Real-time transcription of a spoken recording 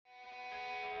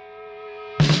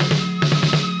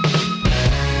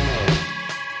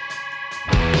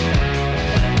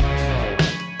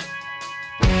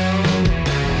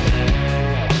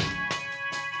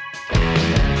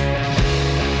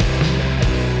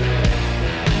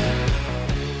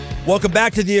Welcome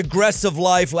back to The Aggressive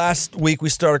Life. Last week, we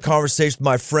started a conversation with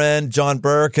my friend, John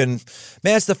Burke, and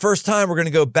man, it's the first time we're going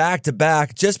to go back to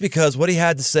back just because what he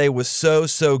had to say was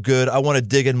so good. I want to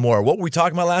dig in more. What were we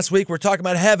talking about last week? We're talking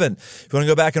about heaven. If you want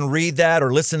to go back and read that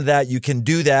or listen to that, you can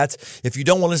do that. If you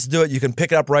don't want to listen to it, you can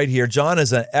pick it up right here. John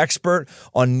is an expert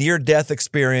on near-death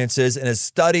experiences and has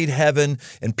studied heaven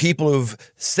and people who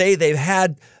say they've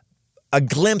had a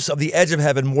glimpse of the edge of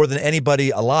heaven more than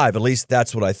anybody alive. At least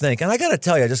that's what I think. And I got to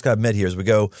tell you, I just got to admit here as we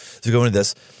go into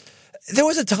this, there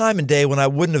was a time and day when I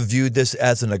wouldn't have viewed this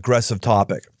as an aggressive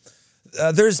topic.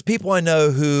 There's people I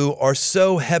know who are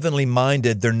so heavenly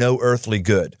minded, they're no earthly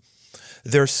good.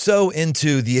 They're so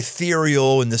into the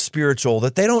ethereal and the spiritual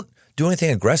that they don't do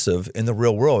anything aggressive in the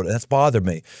real world. And that's bothered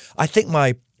me. I think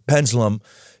my pendulum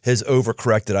has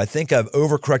overcorrected. I think I've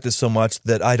overcorrected so much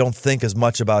that I don't think as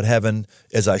much about heaven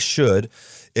as I should.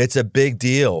 It's a big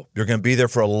deal. You're going to be there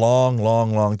for a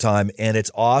long time, and it's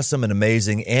awesome and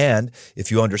amazing. And if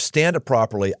you understand it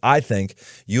properly, I think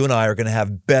you and I are going to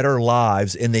have better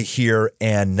lives in the here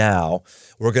and now.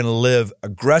 We're going to live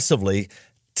aggressively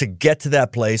to get to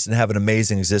that place and have an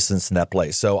amazing existence in that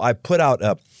place. So I put out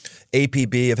a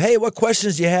APB of, hey, what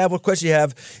questions do you have? What questions do you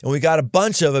have? And we got a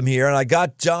bunch of them here, and I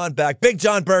got John back. Big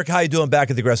John Burke, how you doing back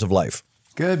at The Aggressive Life?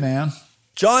 Good, man.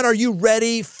 John, are you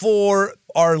ready for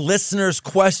our listeners'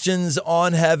 questions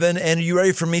on heaven? And are you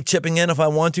ready for me chipping in if I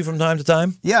want to from time to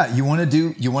time? Yeah, you want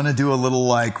to do a little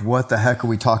like, what the heck are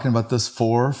we talking about this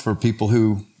for people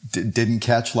who didn't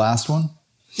catch last one?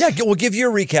 Yeah, we'll give you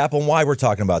a recap on why we're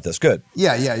talking about this. Good.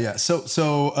 Yeah.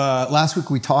 So last week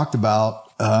we talked about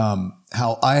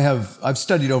how I've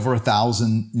studied over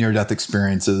 1,000 near-death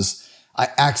experiences. I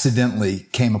accidentally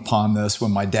came upon this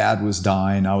when my dad was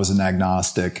dying. I was an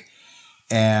agnostic,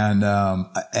 and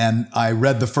I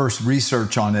read the first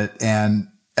research on it. And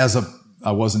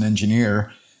I was an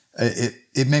engineer,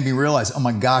 it made me realize, oh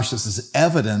my gosh, this is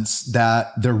evidence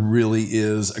that there really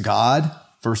is a God,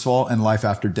 first of all, and life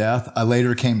after death. I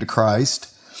later came to Christ.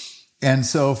 And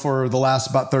so for the last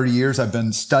about 30 years, I've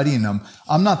been studying them.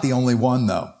 I'm not the only one,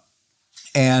 though.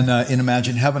 And in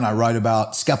Imagine Heaven, I write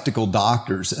about skeptical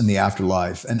doctors in the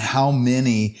afterlife and how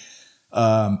many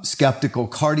skeptical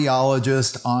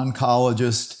cardiologists,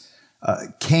 oncologists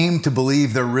came to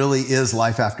believe there really is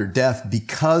life after death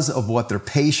because of what their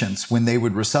patients, when they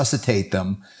would resuscitate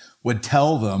them, would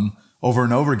tell them over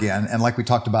and over again. And like we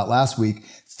talked about last week,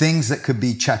 things that could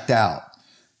be checked out.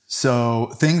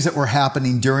 So things that were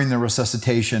happening during the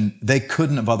resuscitation, they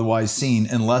couldn't have otherwise seen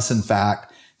unless, in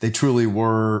fact, they truly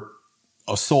were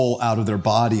a soul out of their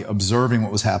body observing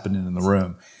what was happening in the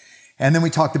room. And then we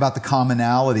talked about the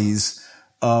commonalities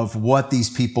of what these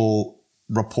people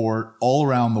report all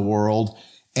around the world.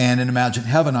 And in Imagine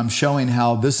Heaven, I'm showing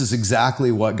how this is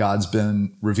exactly what God's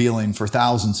been revealing for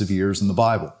thousands of years in the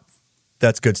Bible.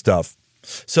 That's good stuff.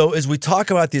 So as we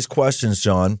talk about these questions,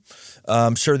 John,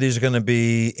 I'm sure these are going to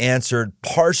be answered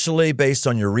partially based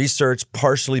on your research,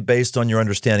 partially based on your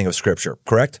understanding of Scripture,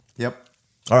 correct? Yep.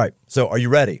 All right. So are you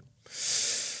ready?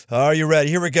 Are you ready?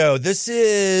 Here we go. This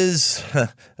is,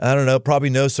 I don't know, probably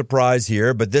no surprise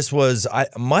here, but this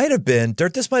might have been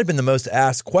the most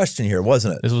asked question here,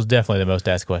 wasn't it? This was definitely the most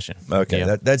asked question. Okay.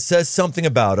 Yep. That says something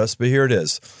about us, but here it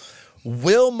is.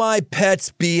 Will my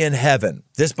pets be in heaven?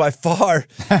 This by far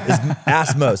is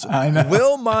asked most. I know.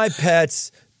 Will my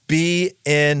pets be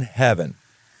in heaven?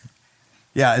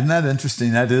 Yeah, isn't that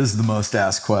interesting? That is the most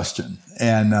asked question.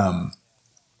 And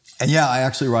yeah, I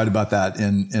actually write about that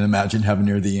in Imagine Heaven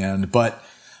near the end. But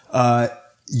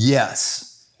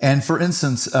yes. And for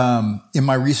instance, in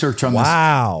my research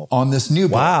on this new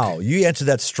book. Wow, you answered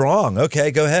that strong. Okay,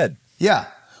 go ahead. Yeah.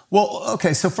 Well,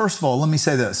 okay, so first of all, let me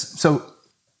say this. So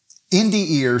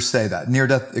NDEers say that,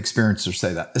 near-death experiencers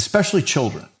say that, especially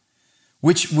children,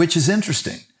 which is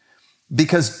interesting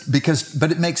because, but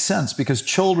it makes sense because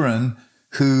children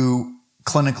who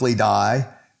clinically die,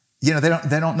 they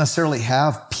don't necessarily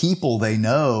have people they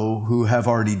know who have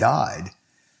already died,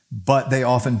 but they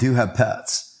often do have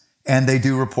pets and they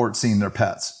do report seeing their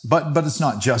pets, but it's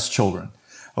not just children.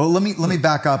 Well, let me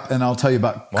back up and I'll tell you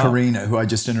about Karina, who I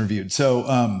just interviewed. So,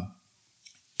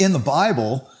 in the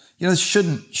Bible, this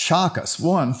shouldn't shock us.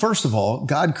 First of all,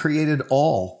 God created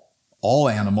all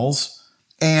animals.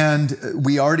 And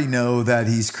we already know that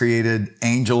he's created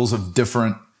angels of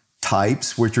different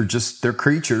types, which are they're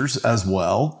creatures as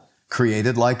well,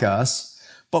 created like us.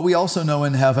 But we also know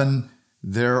in heaven,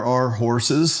 there are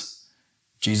horses.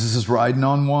 Jesus is riding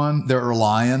on one. There are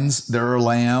lions. There are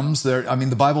lambs.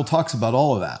 The Bible talks about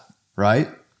all of that, right?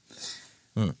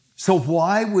 So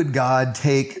why would God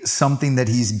take something that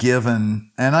he's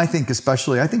given, and I think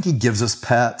he gives us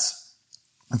pets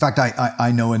In fact,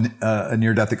 I know a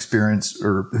near-death experience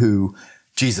or who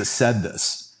Jesus said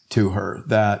this to her,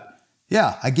 that,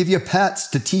 yeah, I give you pets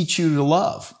to teach you to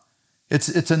love.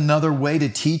 It's another way to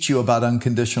teach you about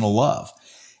unconditional love.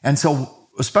 And so,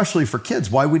 especially for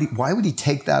kids, why would he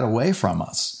take that away from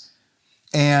us?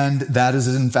 And that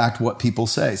is, in fact, what people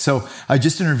say. So I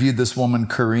just interviewed this woman,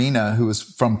 Karina, who is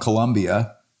from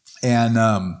Colombia. And,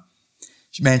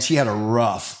 man, she had a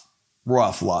rough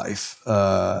life,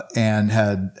 and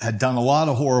had done a lot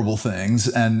of horrible things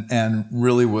and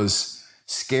really was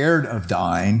scared of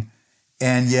dying.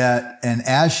 And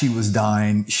as she was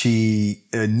dying, she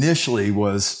initially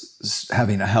was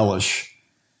having a hellish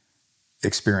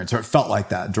experience, or it felt like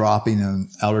that, dropping in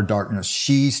outer darkness.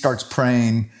 She starts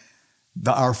praying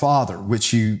the Our Father, which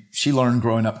she learned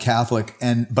growing up Catholic,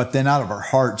 but then out of her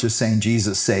heart, just saying,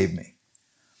 Jesus, save me.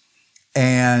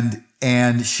 And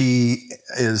she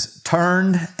is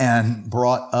turned and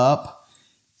brought up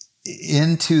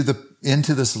into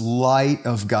this light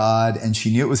of God, and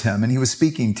she knew it was him, and he was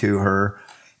speaking to her,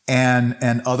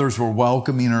 and others were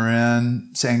welcoming her in,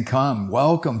 saying, come,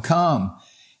 welcome, come.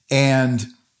 And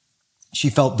she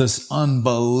felt this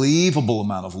unbelievable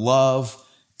amount of love,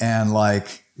 and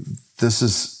like, this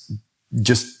is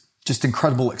just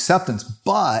incredible acceptance.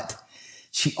 But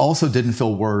she also didn't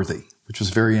feel worthy, which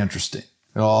was very interesting.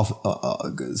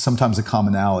 Sometimes a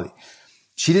commonality.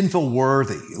 She didn't feel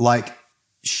worthy. Like,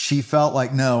 she felt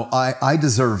like, no, I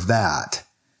deserve that.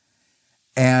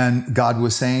 And God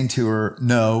was saying to her,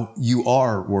 no, you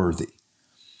are worthy.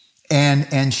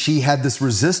 And she had this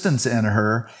resistance in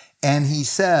her. And he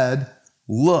said,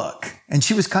 look. And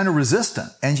she was kind of resistant.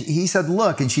 And he said,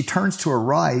 look. And she turns to her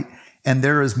right. And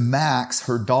there is Max,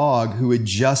 her dog, who had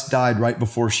just died right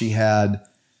before she had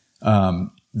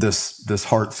this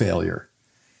heart failure.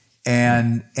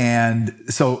 And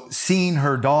so seeing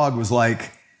her dog was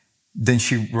like, then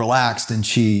she relaxed and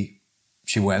she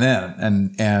went in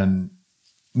and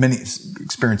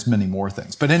experienced many more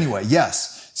things. But anyway,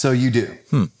 yes. So you do.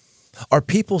 Are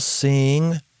people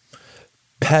seeing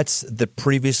pets that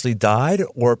previously died,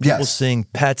 or are people seeing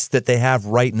pets that they have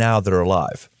right now that are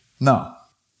alive? No.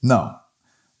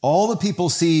 All the people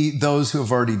see those who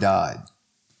have already died.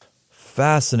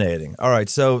 Fascinating. All right.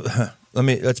 So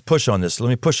let's push on this. Let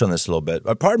me push on this a little bit.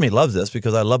 Part of me loves this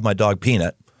because I love my dog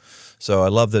Peanut. So I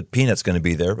love that Peanut's going to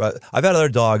be there. I've had other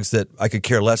dogs that I could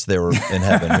care less they were in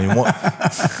heaven. I mean,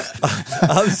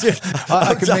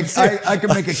 I can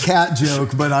make a cat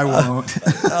joke, but I won't.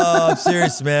 Oh, I'm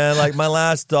serious, man. Like my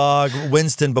last dog,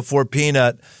 Winston, before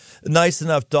Peanut, nice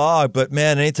enough dog, but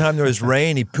man, anytime there was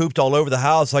rain, he pooped all over the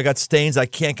house. I got stains I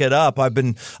can't get up. I've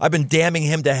been damning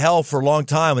him to hell for a long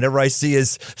time whenever I see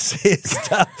his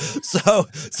stuff.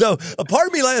 So a part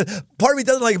of me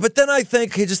doesn't like it, but then I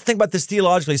think, just think about this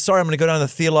theologically. Sorry, I'm going to go down the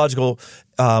theological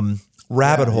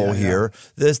rabbit hole here.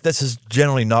 This is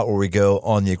generally not where we go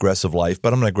on the aggressive life,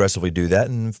 but I'm going to aggressively do that.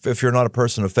 And if you're not a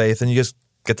person of faith, then you just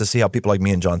get to see how people like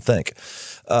me and John think.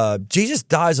 Jesus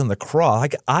dies on the cross.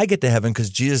 I get to heaven because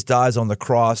Jesus dies on the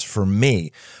cross for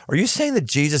me. Are you saying that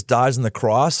Jesus dies on the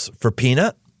cross for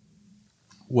Peanut?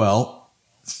 Well,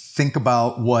 think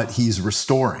about what he's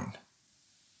restoring.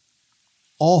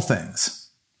 All things,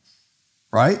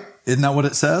 right? Isn't that what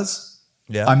it says?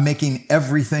 Yeah. I'm making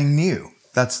everything new.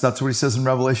 That's what he says in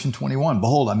Revelation 21.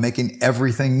 Behold, I'm making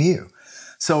everything new.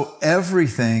 So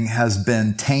everything has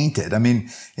been tainted. I mean,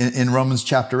 in Romans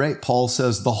chapter 8, Paul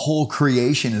says the whole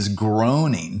creation is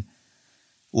groaning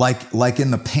like in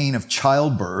the pain of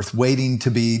childbirth, waiting to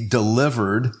be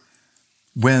delivered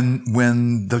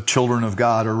when the children of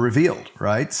God are revealed,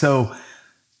 right? So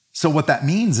what that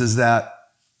means is that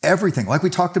everything, like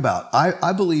we talked about,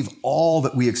 I believe all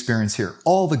that we experience here,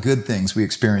 all the good things we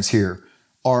experience here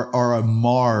are a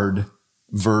marred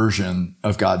version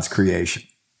of God's creation.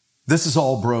 This is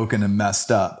all broken and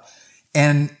messed up.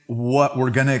 And what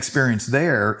we're going to experience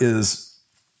there is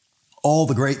all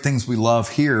the great things we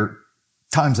love here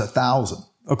times 1,000,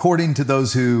 according to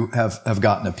those who have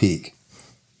gotten a peek.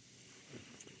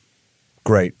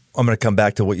 Great. I'm going to come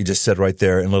back to what you just said right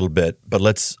there in a little bit, but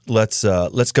let's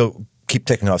go keep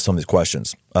taking off some of these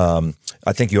questions.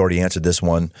 I think you already answered this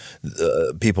one.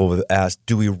 People have asked,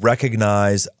 do we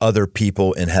recognize other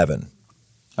people in heaven?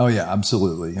 Oh yeah,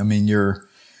 absolutely. I mean,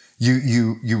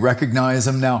 you recognize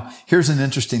them. Now, here's an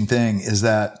interesting thing is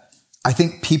that I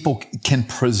think people can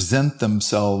present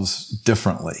themselves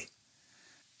differently.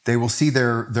 They will see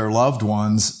their loved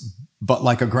ones, but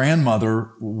like a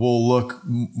grandmother will look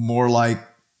more like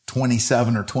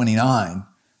 27 or 29,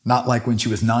 not like when she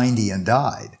was 90 and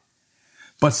died.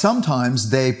 But sometimes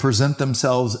they present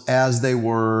themselves as they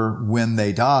were when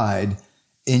they died,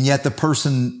 and yet the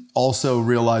person also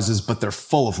realizes, but they're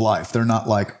full of life. They're not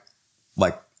like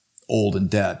old and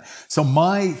dead. So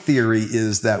my theory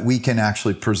is that we can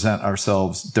actually present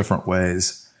ourselves different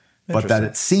ways, but that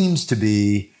it seems to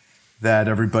be that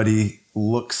everybody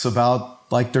looks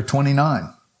about like they're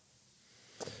 29.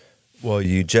 Well,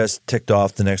 you just ticked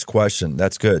off the next question.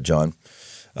 That's good, John.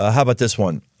 How about this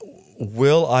one?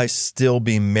 Will I still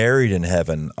be married in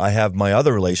heaven? I have my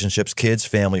other relationships, kids,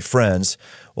 family, friends.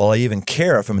 Will I even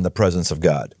care if I'm in the presence of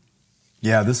God?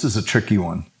 Yeah, this is a tricky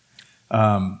one.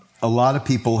 A lot of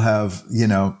people have,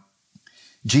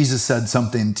 Jesus said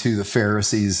something to the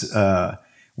Pharisees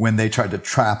when they tried to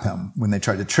trap him, when they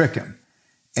tried to trick him.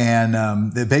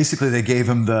 And they gave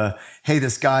him hey,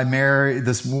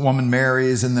 this woman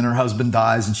marries, and then her husband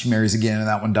dies, and she marries again, and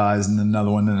that one dies, and then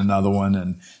another one, and another one.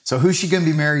 And so who's she going to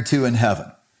be married to in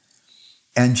heaven?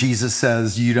 And Jesus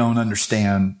says, you don't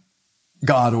understand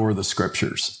God or the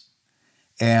scriptures,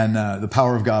 and the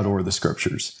power of God or the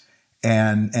scriptures.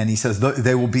 And he says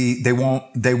they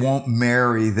won't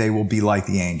marry, they will be like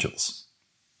the angels.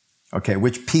 Okay,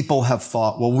 which people have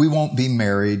thought, well, we won't be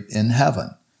married in heaven.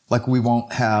 Like we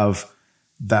won't have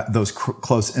those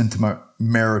close, intimate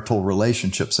marital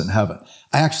relationships in heaven.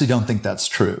 I actually don't think that's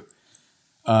true.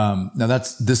 Now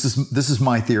this is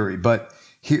my theory, but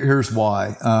here's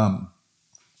why.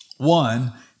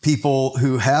 One, people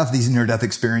who have these near-death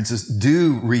experiences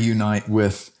do reunite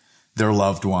with their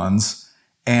loved ones,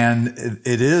 and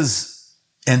it is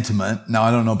intimate. Now,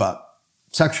 I don't know about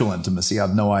sexual intimacy. I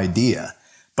have no idea,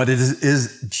 but it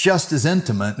is just as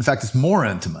intimate. In fact, it's more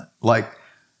intimate. Like,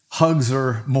 hugs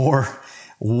are more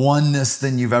oneness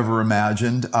than you've ever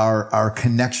imagined. Our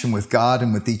connection with God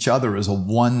and with each other is a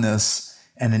oneness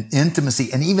and an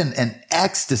intimacy and even an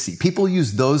ecstasy. People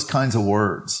use those kinds of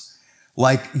words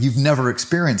like you've never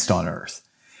experienced on earth.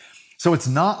 So it's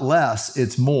not less,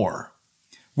 it's more,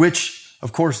 which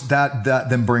of course that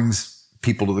then brings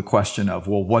people to the question of,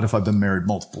 well, what if I've been married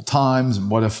multiple times?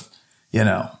 And what if,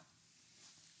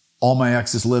 all my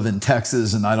exes live in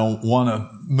Texas and I don't want to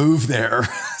move there.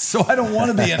 So I don't want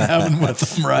to be in heaven with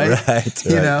them, right? Right.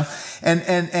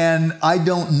 And I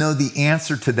don't know the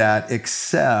answer to that,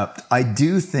 except I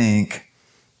do think.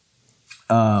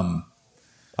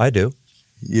 I do.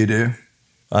 You do?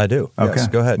 I do. Okay. Yes,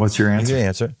 go ahead. What's your answer? Give me the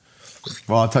answer.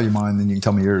 Well, I'll tell you mine, then you can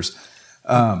tell me yours.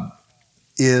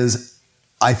 Is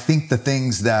I think the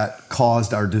things that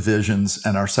caused our divisions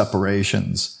and our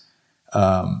separations,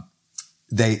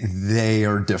 they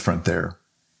are different there.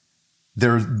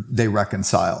 They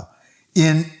reconcile.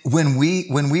 When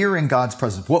we are in God's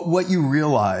presence, what you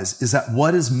realize is that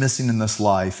what is missing in this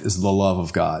life is the love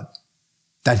of God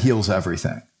that heals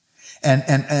everything.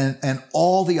 And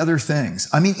all the other things.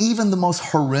 I mean, even the most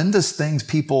horrendous things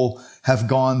people have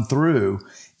gone through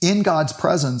in God's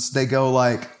presence, they go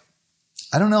like,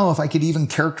 I don't know if I could even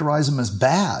characterize them as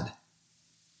bad.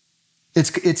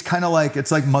 It's kind of like,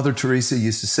 it's like Mother Teresa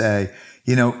used to say,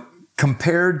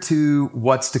 compared to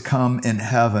what's to come in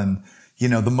heaven,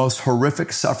 the most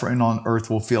horrific suffering on earth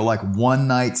will feel like one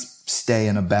night's stay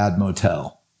in a bad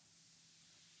motel.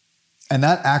 And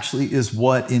that actually is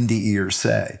what indie ears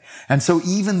say. And so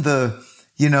even the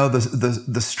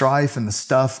strife and the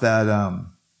stuff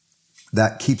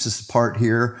that keeps us apart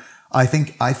here, I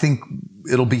think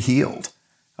it'll be healed.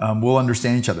 We'll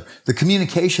understand each other. The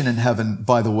communication in heaven,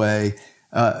 by the way,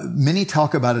 many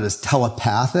talk about it as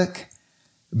telepathic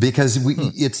because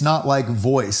it's not like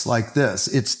voice like this.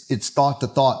 It's thought to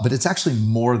thought, but it's actually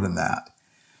more than that.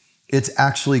 It's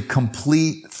actually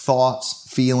complete thoughts,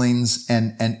 feelings,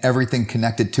 and everything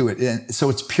connected to it. And so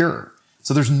it's pure.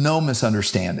 So there's no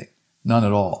misunderstanding, none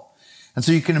at all. And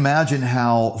so you can imagine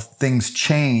how things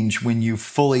change when you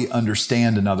fully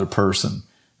understand another person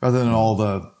rather than all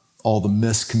the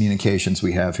miscommunications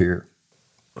we have here.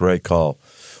 Great call.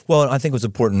 Well, I think it was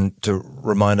important to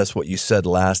remind us what you said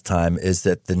last time is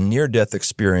that the near-death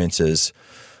experiences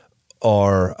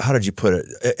are, how did you put it,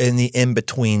 in the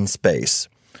in-between space.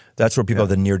 That's where people have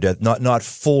the near-death, not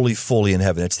fully in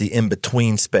heaven. It's the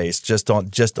in-between space, just on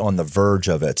the verge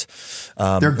of it.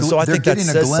 So I think getting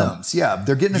a glimpse. Yeah,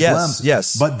 they're getting a glimpse.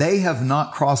 Yes, but they have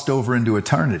not crossed over into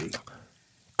eternity.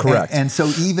 Correct. And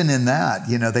so even in that,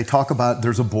 they talk about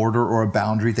there's a border or a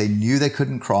boundary they knew they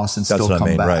couldn't cross and still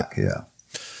come back. Right. Yeah.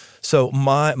 So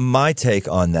my take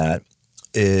on that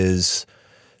is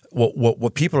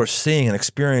what people are seeing and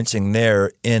experiencing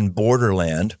there in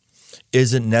Borderland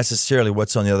isn't necessarily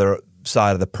what's on the other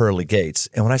side of the pearly gates.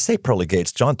 And when I say pearly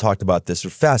gates, John talked about this.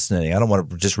 It's fascinating. I don't want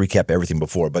to just recap everything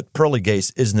before, but pearly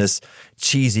gates isn't this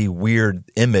cheesy, weird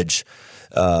image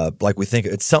like we think.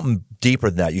 It's something deeper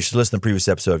than that. You should listen to the previous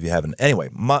episode if you haven't. Anyway,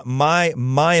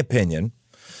 my opinion,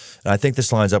 and I think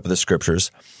this lines up with the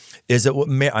scriptures, is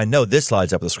that I know this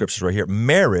lines up with the scriptures right here.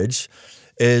 Marriage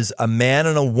is a man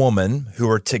and a woman who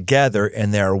are together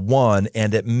and they're one,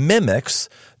 and it mimics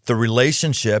the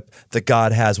relationship that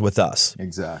God has with us.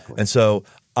 Exactly. And so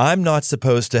I'm not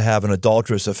supposed to have an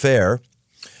adulterous affair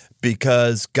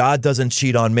because God doesn't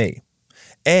cheat on me.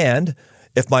 And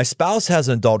if my spouse has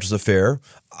an adulterous affair,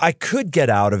 I could get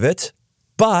out of it,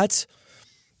 but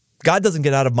God doesn't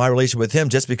get out of my relationship with him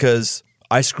just because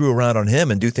I screw around on him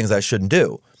and do things I shouldn't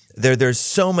do. There's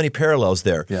so many parallels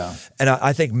there. Yeah. And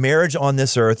I think marriage on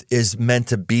this earth is meant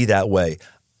to be that way.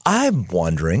 I'm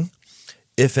wondering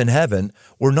if in heaven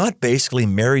we're not basically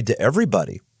married to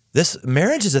everybody. This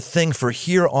marriage is a thing for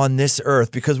here on this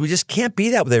earth because we just can't be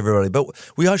that with everybody, but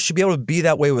we all should be able to be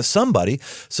that way with somebody.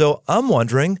 So I'm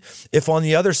wondering if on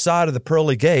the other side of the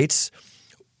pearly gates,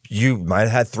 you might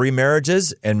have had 3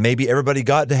 marriages and maybe everybody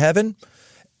got to heaven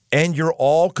and you're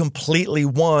all completely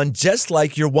one, just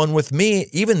like you're one with me,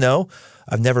 even though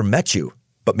I've never met you.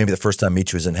 But maybe the first time I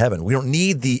meet you is in heaven. We don't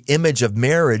need the image of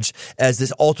marriage as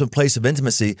this ultimate place of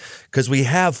intimacy because we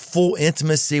have full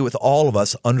intimacy with all of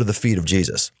us under the feet of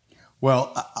Jesus.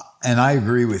 Well, and I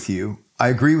agree with you. I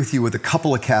agree with you with a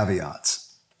couple of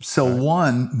caveats. So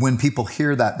one, when people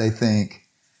hear that, they think,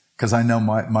 because I know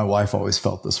my wife always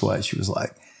felt this way. She was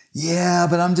like, yeah,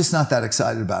 but I'm just not that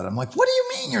excited about it. I'm like, what do you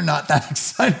mean you're not that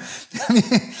excited? I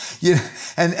mean,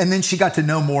 and then she got to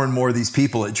know more and more of these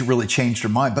people. It really changed her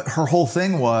mind. But her whole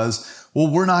thing was, well,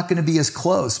 we're not going to be as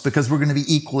close because we're going to be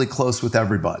equally close with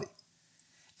everybody.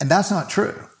 And that's not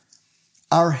true.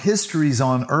 Our histories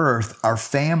on earth, our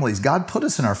families, God put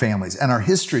us in our families, and our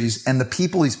histories and the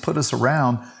people he's put us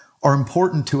around are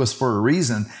important to us for a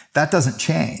reason. That doesn't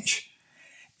change.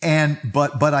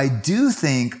 But I do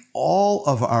think all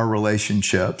of our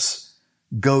relationships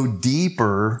go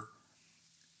deeper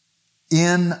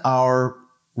in our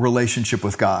relationship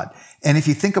with God. And if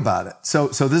you think about it, so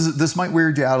this might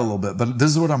weird you out a little bit, but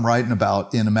this is what I'm writing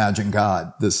about in Imagine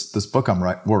God, this book I'm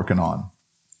working on,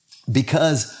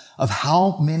 because of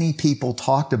how many people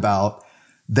talked about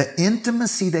the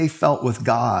intimacy they felt with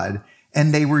God,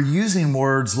 and they were using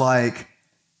words like,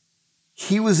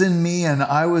 he was in me and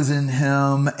I was in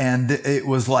him, and it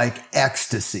was like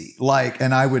ecstasy.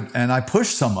 And I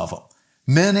pushed some of them,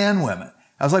 men and women.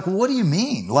 I was like, well, what do you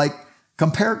mean? Like,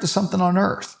 compare it to something on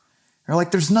earth. They're like,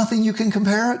 there's nothing you can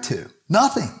compare it to.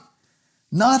 Nothing.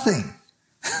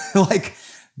 Like,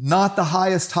 not the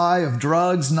highest high of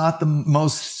drugs, not the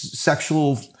most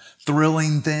sexual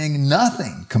thrilling thing.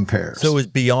 Nothing compares. So it was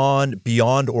beyond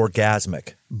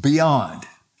orgasmic. Beyond.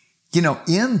 You know,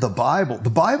 in the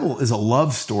Bible is a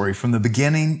love story from the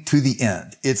beginning to the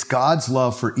end. It's God's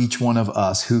love for each one of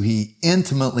us who he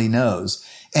intimately knows.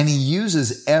 And he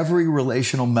uses every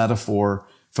relational metaphor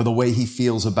for the way he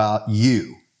feels about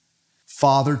you.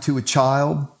 Father to a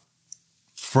child,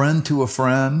 friend to a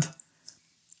friend,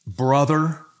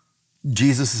 brother.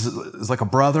 Jesus is like a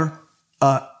brother,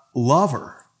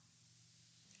 lover.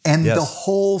 And the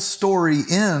whole story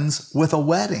ends with a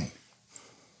wedding.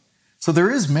 So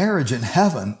there is marriage in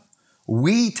heaven.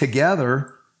 We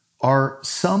together are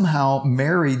somehow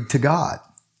married to God.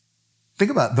 Think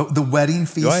about the wedding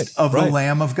feast of the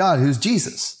Lamb of God, who's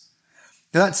Jesus.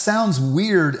 Now, that sounds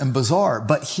weird and bizarre,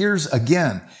 but here's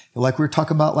again, like we were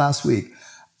talking about last week,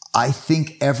 I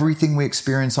think everything we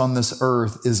experience on this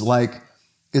earth is like,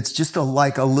 it's just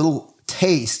like a little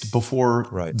taste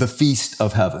before the feast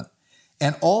of heaven.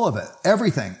 And all of it,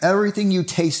 everything you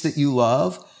taste that you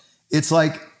love, it's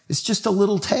like, it's just a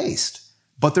little taste,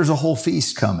 but there's a whole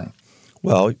feast coming.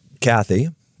 Well, Kathy,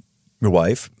 your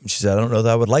wife, she said, I don't know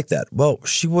that I would like that. Well,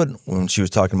 she wouldn't, when she was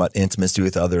talking about intimacy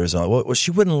with others, well, she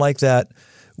wouldn't like that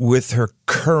with her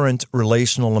current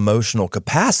relational, emotional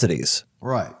capacities.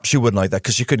 Right. She wouldn't like that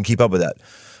because she couldn't keep up with that.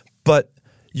 But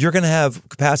you're going to have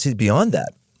capacities beyond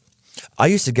that. I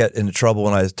used to get into trouble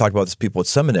when I talked about this people at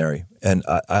seminary, and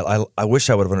I wish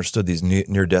I would have understood these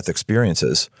near-death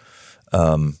experiences.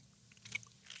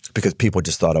 Because people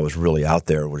just thought I was really out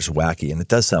there, was wacky, and it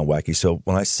does sound wacky. So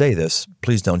when I say this,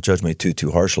 please don't judge me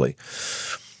too harshly.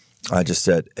 I just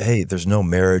said, hey, there's no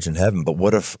marriage in heaven, but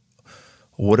what if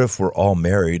we're all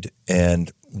married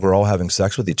and we're all having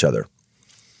sex with each other?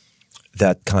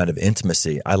 That kind of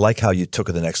intimacy. I like how you took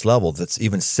it to the next level. That's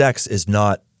even sex is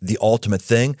not the ultimate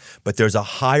thing, but there's a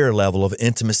higher level of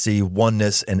intimacy,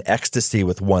 oneness, and ecstasy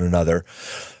with one another.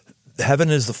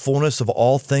 Heaven is the fullness of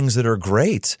all things that are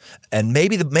great. And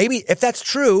maybe if that's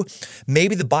true,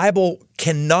 maybe the Bible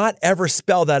cannot ever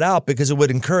spell that out because it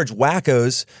would encourage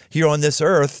wackos here on this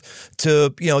earth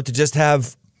to just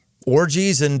have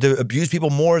orgies and to abuse people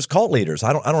more as cult leaders.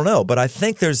 I don't know, but I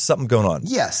think there's something going on.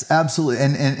 Yes, absolutely.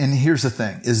 And here's the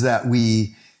thing is that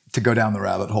to go down the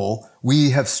rabbit hole,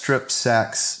 we have stripped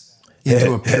sex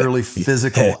into a purely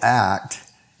physical act.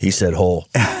 He said hole.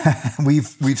 We've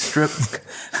stripped.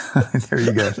 There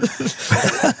you go.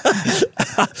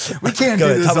 We can't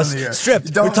do this on the air.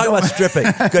 Stripped. We're talking about stripping.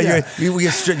 You're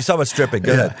talking about stripping.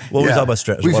 Go ahead. What were we talking about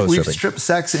stripping? We've stripped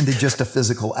sex into just a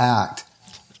physical act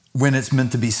when it's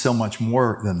meant to be so much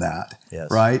more than that. Yes.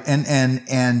 Right.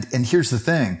 And here's the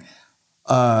thing.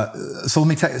 So let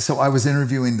me tell you. So I was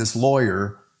interviewing this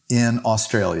lawyer in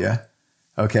Australia.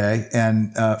 Okay.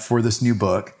 And for this new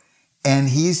book. And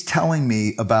he's telling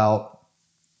me about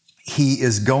he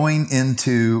is going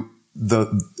into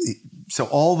so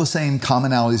all the same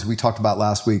commonalities we talked about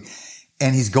last week.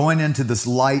 And he's going into this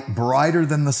light brighter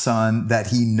than the sun that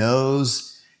he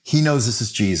knows this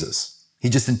is Jesus. He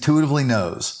just intuitively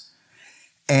knows.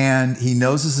 And he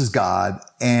knows this is God.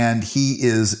 And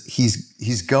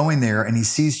he's going there and he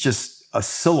sees just a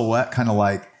silhouette kind of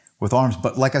like with arms,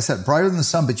 but like I said, brighter than the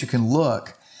sun, but you can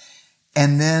look.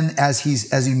 And then as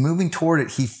he's moving toward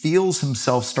it, he feels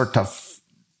himself start to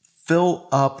fill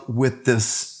up with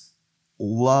this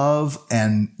love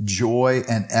and joy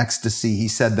and ecstasy. He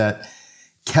said that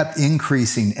kept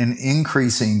increasing and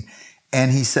increasing.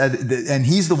 And he said, and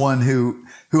he's the one who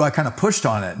I kind of pushed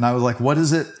on it. And I was like, what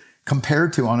is it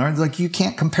compared to on earth? Like, you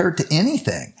can't compare it to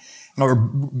anything. Or,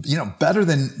 better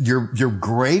than your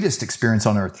greatest experience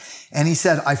on earth. And he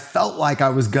said, I felt like I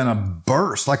was going to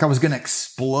burst, like I was going to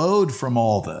explode from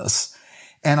all this.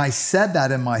 And I said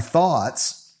that in my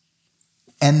thoughts,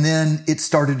 and then it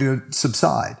started to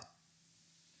subside.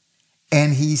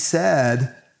 And he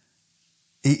said,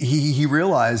 he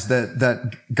realized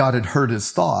that God had heard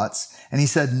his thoughts, and he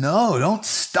said, no, don't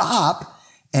stop.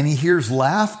 And he hears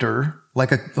laughter,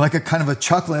 like a kind of a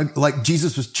chuckle, like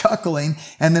Jesus was chuckling,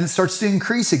 and then it starts to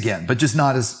increase again, but just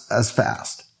not as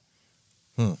fast.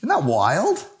 Isn't that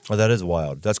wild? Oh, that is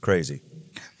wild. That's crazy.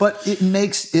 But it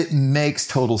makes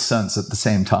total sense at the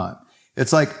same time.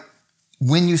 It's like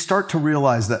when you start to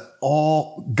realize that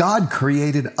God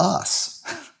created us,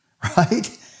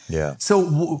 right? Yeah.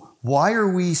 So why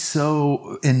are we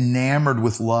so enamored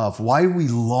with love? Why do we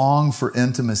long for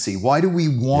intimacy? Why do we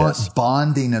want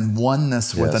bonding and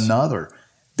oneness with another?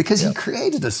 Because he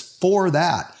created us for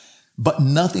that. But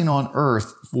nothing on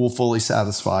earth will fully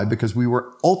satisfy because we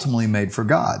were ultimately made for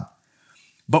God.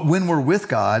 But when we're with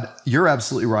God, you're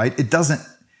absolutely right. It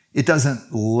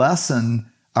doesn't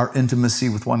lessen our intimacy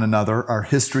with one another, our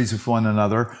histories with one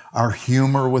another, our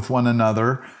humor with one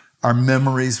another, our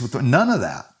memories none of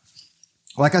that.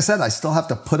 Like I said, I still have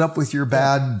to put up with your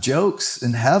bad jokes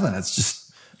in heaven. It's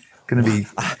just going to be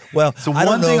So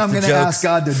one thing I'm going to ask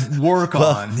God to work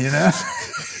on.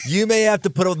 You may have to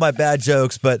put up with my bad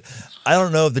jokes, but I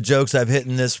don't know if the jokes I've hit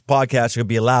in this podcast are going to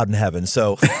be allowed in heaven.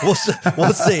 So we'll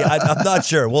see. I'm not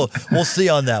sure. We'll see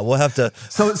on that. We'll have to.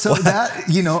 So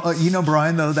that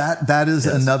Brian, though, that is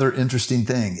another interesting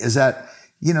thing is that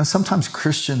sometimes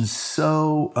Christians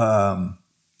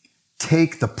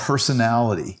take the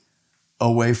personality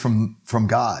away from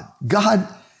God. God,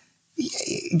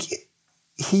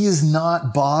 he is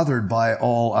not bothered by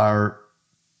all our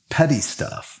petty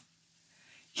stuff.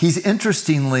 He's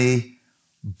interestingly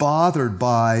bothered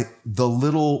by the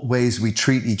little ways we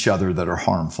treat each other that are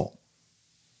harmful.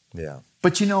 Yeah.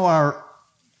 But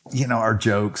our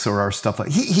jokes or our stuff like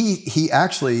he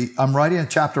actually, I'm writing a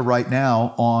chapter right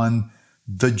now on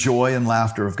the joy and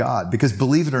laughter of God, because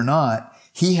believe it or not,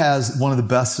 he has one of the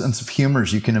best sense of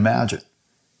humors you can imagine.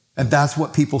 And that's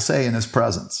what people say in his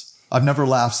presence. I've never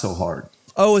laughed so hard.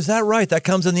 Oh, is that right? That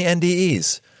comes in the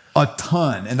NDEs. A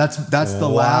ton. And that's the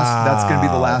last, that's going to be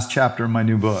the last chapter in my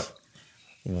new book.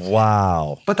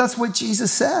 Wow. But that's what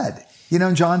Jesus said.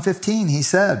 In John 15, he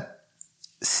said,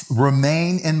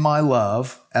 remain in my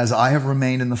love as I have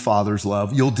remained in the Father's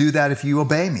love. You'll do that if you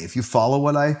obey me, if you follow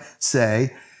what I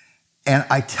say. And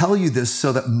I tell you this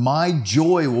so that my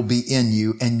joy will be in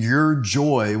you and your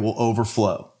joy will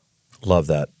overflow. Love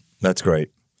that. That's great.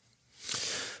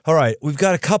 All right. We've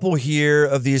got a couple here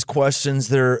of these questions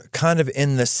that are kind of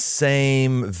in the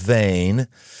same vein.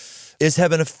 Is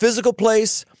heaven a physical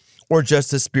place or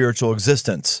just a spiritual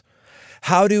existence?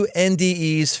 How do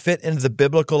NDEs fit into the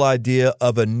biblical idea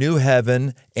of a new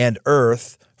heaven and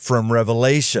earth from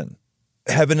Revelation?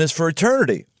 Heaven is for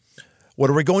eternity.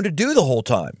 What are we going to do the whole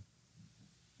time?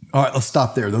 All right, let's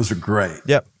stop there. Those are great.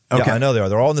 Yep. Okay. Yeah, I know they are.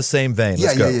 They're all in the same vein.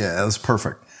 Let's go. Yeah. That's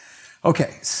perfect.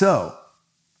 Okay, so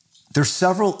there's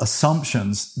several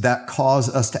assumptions that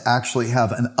cause us to actually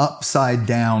have an upside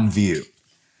down view.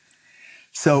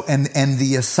 So, and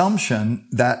the assumption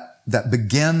that that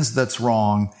begins that's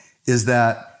wrong is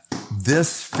that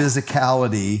this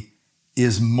physicality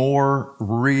is more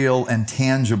real and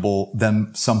tangible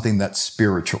than something that's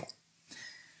spiritual.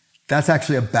 That's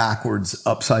actually a backwards,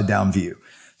 upside down view.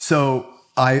 So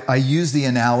I use the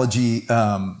analogy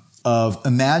of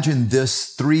imagine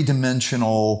this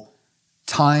three-dimensional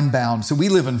time-bound. So we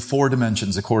live in 4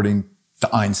 dimensions according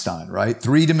to Einstein, right?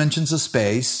 3 dimensions of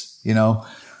space,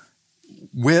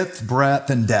 width, breadth,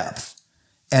 and depth.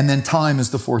 And then time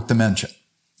is the 4th dimension.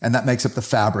 And that makes up the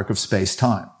fabric of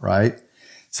space-time, right?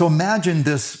 So imagine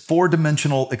this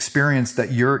 4-dimensional experience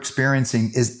that you're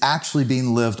experiencing is actually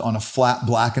being lived on a flat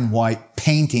black and white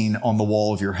painting on the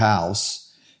wall of your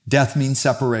house. Death means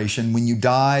separation. When you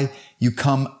die, you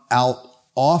come out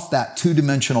off that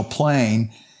 2-dimensional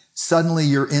plane. Suddenly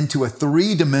you're into a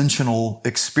 3-dimensional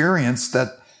experience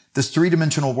that this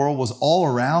 3-dimensional world was all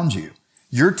around you.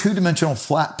 Your 2-dimensional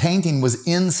flat painting was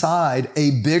inside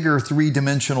a bigger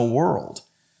 3-dimensional world,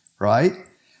 right?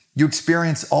 You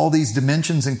experience all these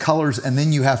dimensions and colors, and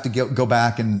then you have to go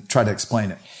back and try to explain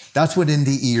it. That's what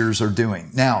NDEers are doing.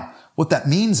 Now, what that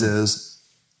means is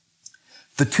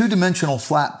the 2-dimensional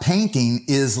flat painting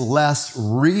is less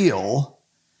real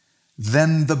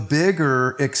than the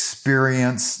bigger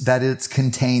experience that it's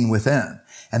contained within.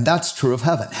 And that's true of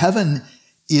heaven. Heaven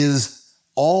is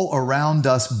all around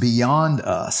us, beyond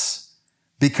us,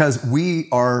 because we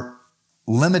are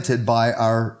limited by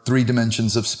our 3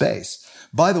 dimensions of space.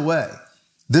 By the way,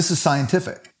 this is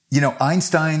scientific.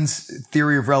 Einstein's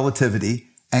theory of relativity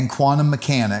and quantum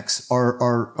mechanics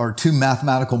are 2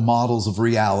 mathematical models of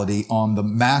reality on the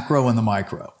macro and the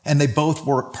micro. And they both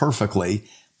work perfectly,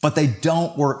 but they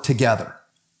don't work together.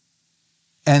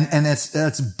 And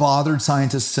it's bothered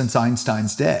scientists since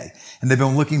Einstein's day. And they've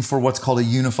been looking for what's called a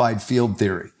unified field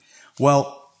theory.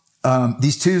 Well,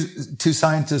 these two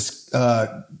scientists,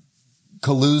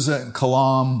 Kaluza and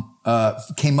Kalam,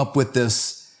 came up with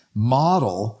this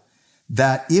model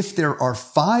that if there are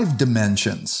 5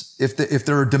 dimensions, if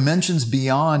there are dimensions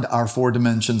beyond our 4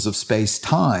 dimensions of space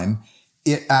time,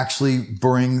 it actually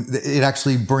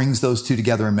brings those two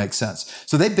together and makes sense.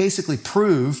 So they basically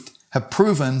have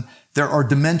proven there are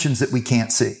dimensions that we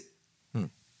can't see.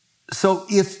 So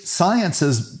if science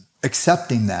is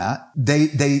accepting that,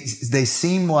 they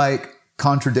seem like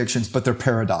contradictions, but they're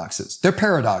paradoxes. They're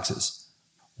paradoxes.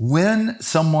 When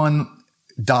someone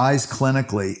dies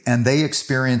clinically and they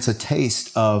experience a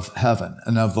taste of heaven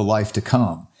and of the life to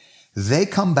come, they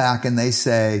come back and they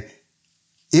say,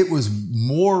 it was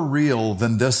more real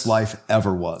than this life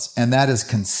ever was. And that is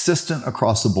consistent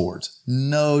across the boards.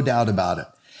 No doubt about it.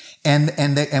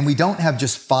 And we don't have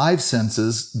just 5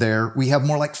 senses there. We have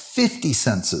more like 50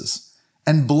 senses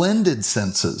and blended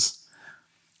senses,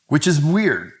 which is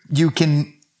weird. You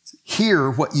can hear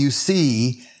what you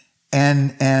see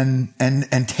and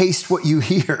taste what you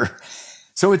hear.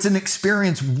 So it's an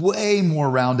experience way more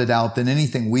rounded out than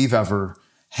anything we've ever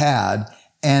had.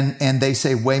 And they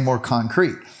say way more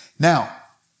concrete. Now,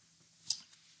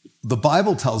 the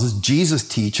Bible tells us, Jesus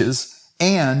teaches,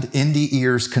 and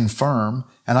NDEers confirm,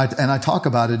 and I talk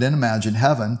about it in Imagine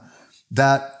Heaven,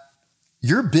 that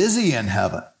you're busy in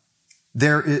heaven.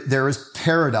 There is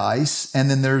paradise, and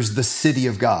then there's the city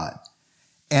of God.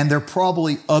 And there are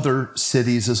probably other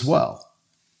cities as well.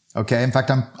 Okay. In fact,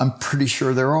 I'm pretty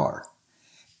sure there are.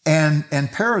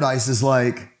 And paradise is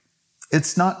like,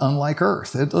 it's not unlike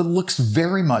earth. It looks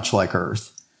very much like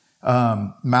earth.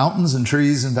 Mountains and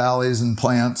trees and valleys and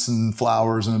plants and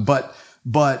flowers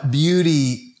but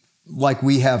beauty like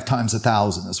we have times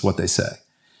 1,000 is what they say.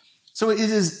 So it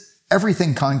is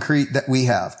everything concrete that we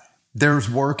have. There's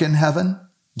work in heaven.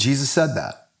 Jesus said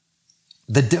that.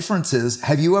 The difference is,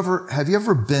 have you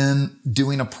ever been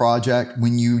doing a project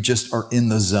when you just are in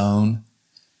the zone?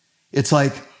 It's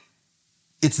like,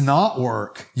 it's not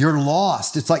work. You're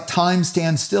lost. It's like time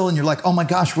stands still and you're like, oh my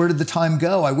gosh, where did the time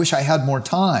go? I wish I had more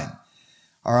time.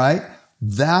 All right.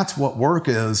 That's what work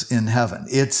is in heaven.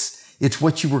 It's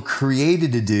what you were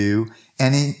created to do,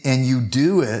 and you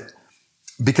do it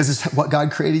because it's what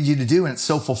God created you to do, and it's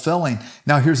so fulfilling.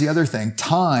 Now, here's the other thing.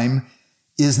 Time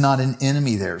is not an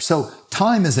enemy there. So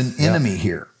time is an enemy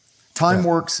here. Time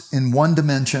works in one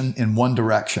dimension, in one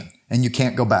direction, and you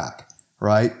can't go back,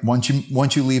 right? Once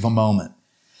you leave a moment.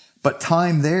 But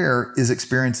time there is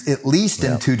experienced at least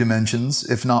in 2 dimensions,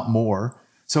 if not more.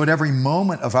 So at every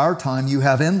moment of our time, you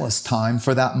have endless time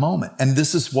for that moment. And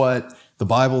this is what the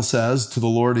Bible says, to the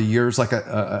Lord, a year is like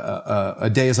a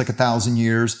day is like 1,000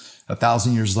 years.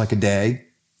 1,000 years is like a day.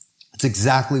 It's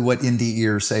exactly what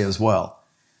NDEers say as well.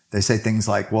 They say things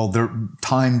like, well,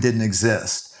 time didn't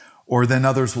exist. Or then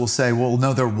others will say, well,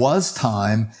 no, there was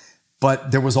time,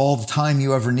 but there was all the time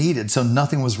you ever needed. So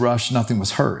nothing was rushed, nothing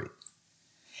was hurried.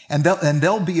 And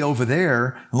they'll be over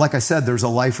there. And like I said, there's a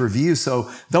life review. So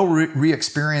they'll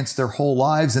re-experience their whole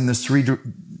lives in this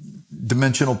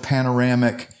three-dimensional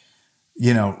panoramic,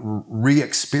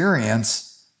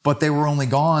 re-experience, but they were only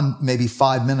gone maybe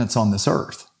 5 minutes on this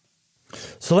earth.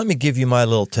 So let me give you my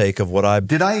little take of what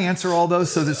Did I answer all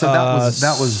those? So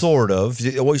that was sort of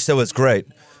what you said was great.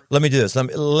 Let me do this.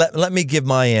 Let me give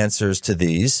my answers to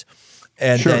these,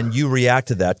 and Sure. then you react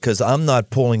to that, because I'm not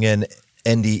pulling in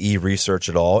NDE research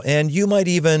at all, and you might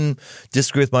even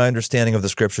disagree with my understanding of the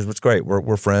scriptures, which is great.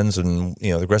 We're friends, and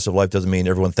the aggressive life doesn't mean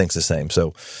everyone thinks the same.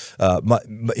 So,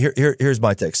 here's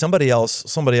my take. Somebody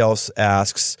else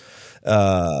asks.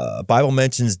 Bible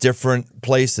mentions different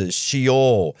places: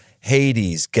 Sheol,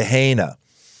 Hades, Gehenna.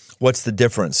 What's the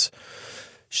difference?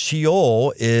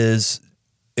 Sheol is,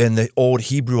 in the old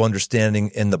Hebrew understanding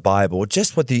in the Bible,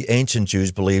 just what the ancient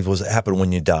Jews believed was happened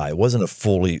when you die. It wasn't a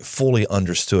fully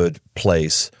understood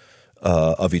place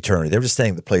of eternity. They were just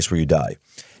saying the place where you die.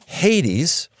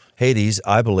 Hades,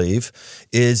 I believe,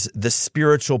 is the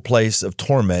spiritual place of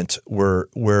torment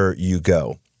where you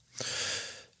go.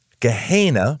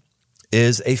 Gehenna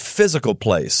is a physical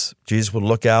place. Jesus would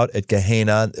look out at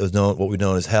Gehenna. It was what we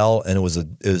know as hell, and it was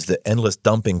the endless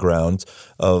dumping ground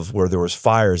of where there was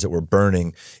fires that were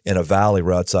burning in a valley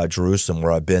right outside Jerusalem,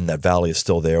 where I've been. That valley is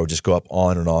still there. It would just go up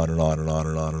on and on and on and on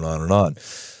and on and on and on.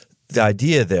 The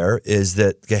idea there is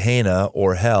that Gehenna,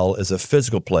 or hell, is a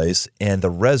physical place, and the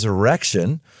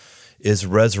resurrection is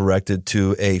resurrected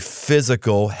to a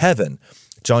physical heaven.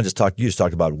 John you just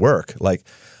talked about work. Like,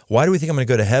 why do we think I'm going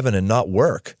to go to heaven and not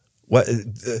work?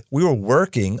 We were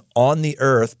working on the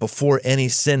earth before any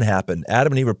sin happened.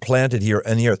 Adam and Eve were planted here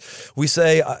on the earth. We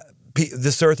say,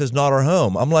 this earth is not our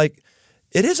home. I'm like,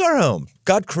 it is our home.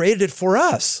 God created it for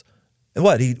us. And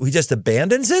what, he just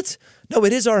abandons it? No,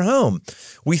 it is our home.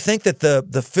 We think that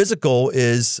the physical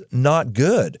is not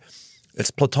good. It's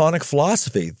Platonic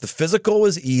philosophy. The physical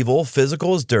is evil.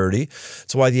 Physical is dirty.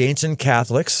 That's why the ancient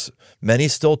Catholics, many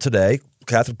still today,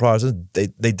 Catholic Protestants,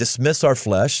 they dismiss our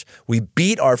flesh. We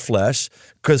beat our flesh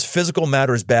because physical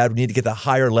matter is bad. We need to get the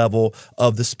higher level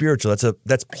of the spiritual.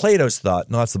 That's Plato's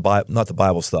thought, not the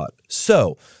Bible's thought.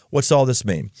 So what's all this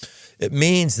mean? It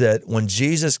means that when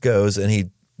Jesus goes and he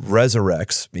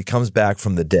resurrects, he comes back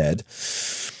from the dead,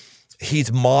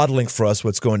 he's modeling for us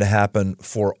what's going to happen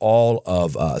for all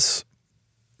of us.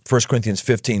 1 Corinthians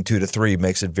 15, 2-3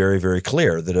 makes it very, very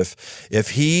clear that if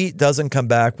he doesn't come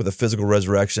back with a physical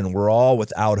resurrection, we're all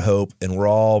without hope and we're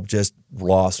all just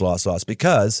lost,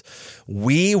 because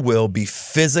we will be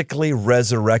physically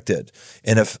resurrected.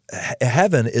 And if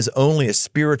heaven is only a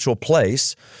spiritual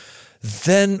place,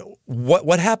 then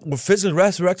what happened? We're physically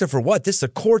resurrected for what? This is a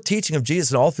core teaching of Jesus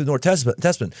and all through the New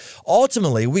Testament.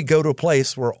 Ultimately, we go to a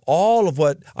place where all of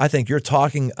what I think you're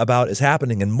talking about is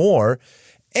happening and more,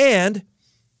 and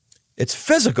it's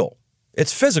physical.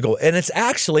 It's physical. And it's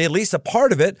actually, at least a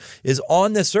part of it, is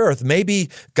on this earth. Maybe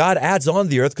God adds on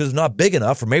the earth because it's not big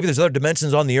enough, or maybe there's other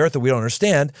dimensions on the earth that we don't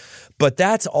understand. But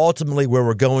that's ultimately where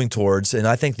we're going towards. And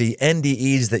I think the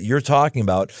NDEs that you're talking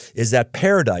about is that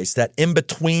paradise, that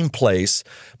in-between place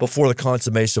before the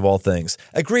consummation of all things.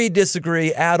 Agree,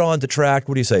 disagree, add on, detract.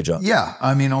 What do you say, John? Yeah,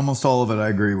 I mean, almost all of it I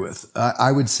agree with.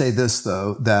 I would say this,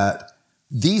 though, that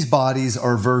these bodies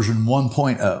are version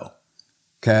 1.0,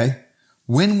 okay?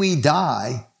 When we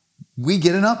die, we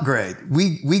get an upgrade.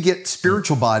 We get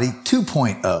spiritual body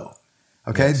 2.0.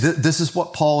 Okay. Yes. This is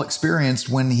what Paul experienced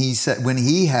when he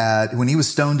was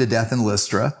stoned to death in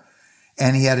Lystra,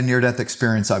 and he had a near-death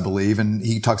experience, I believe. And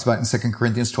he talks about in 2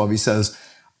 Corinthians 12, he says,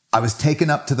 I was taken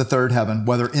up to the third heaven,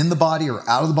 whether in the body or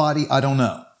out of the body, I don't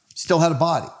know. Still had a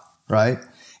body, right?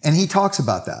 And he talks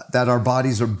about that our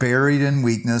bodies are buried in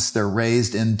weakness. They're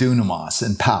raised in dunamis,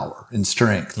 in power, in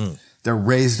strength. They're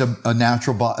raised a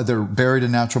natural body. They're buried a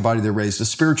natural body. They're raised a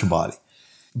spiritual body.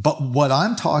 But what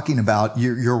I'm talking about,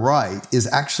 you're right,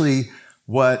 is actually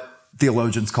what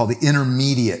theologians call the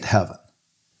intermediate heaven.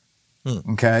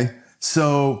 Okay.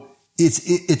 So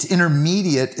it's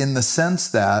intermediate in the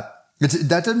sense that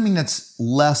that doesn't mean it's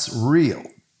less real.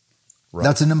 Right.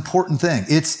 That's an important thing.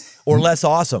 Or less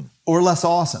awesome. Or less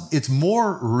awesome. It's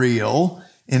more real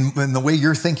in the way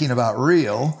you're thinking about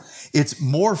real. It's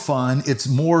more fun. It's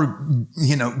more,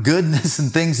 goodness and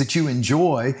things that you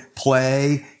enjoy,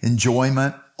 play,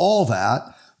 enjoyment, all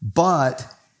that. But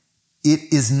it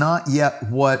is not yet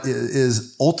what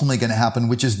is ultimately going to happen,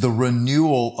 which is the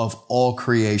renewal of all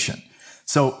creation.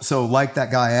 So like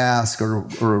that guy asked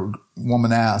or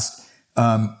woman asked,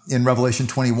 in Revelation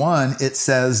 21, it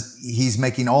says he's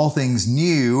making all things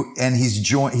new, and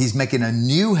he's making a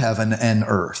new heaven and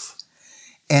earth.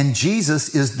 And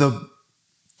Jesus is the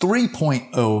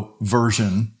 3.0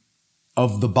 version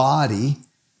of the body,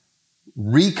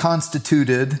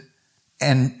 reconstituted,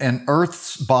 and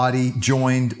Earth's body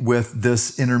joined with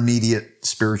this intermediate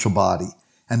spiritual body.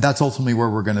 And that's ultimately where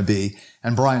we're going to be.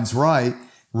 And Brian's right.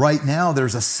 Right now,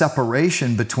 there's a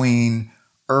separation between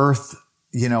Earth,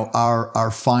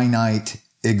 our finite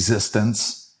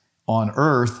existence on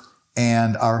Earth,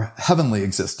 and our heavenly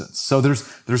existence. So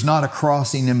there's not a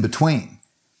crossing in between.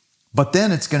 But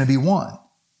then it's going to be one.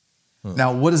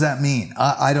 Now, what does that mean?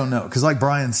 I don't know. Because like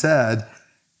Brian said,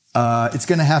 it's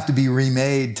going to have to be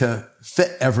remade to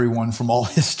fit everyone from all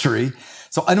history.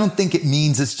 So I don't think it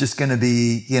means it's just going to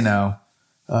be,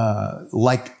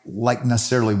 like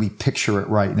necessarily we picture it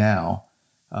right now.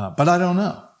 But I don't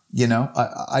know.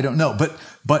 I don't know.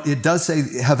 But it does say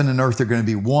heaven and earth are going to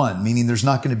be one, meaning there's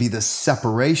not going to be this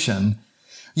separation.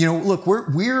 Look,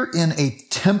 we're in a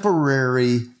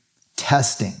temporary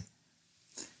testing.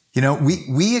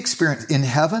 We experience in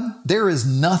heaven, there is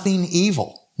nothing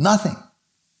evil, nothing.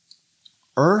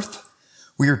 Earth,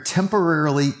 we are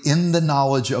temporarily in the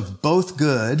knowledge of both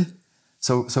good.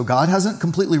 So God hasn't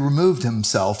completely removed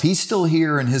himself. He's still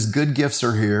here and his good gifts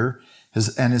are here.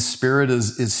 His spirit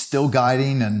is still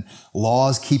guiding, and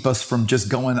laws keep us from just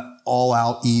going all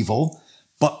out evil.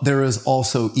 But there is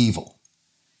also evil,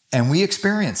 and we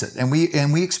experience it, and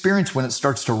we experience when it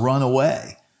starts to run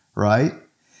away, right?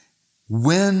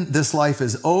 When this life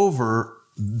is over,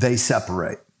 they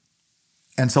separate.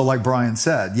 And so like Brian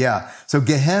said, so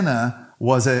Gehenna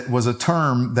was a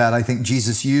term that I think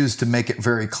Jesus used to make it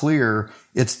very clear.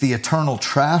 It's the eternal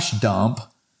trash dump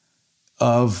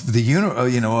of the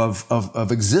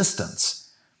of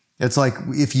existence. It's like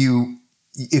if you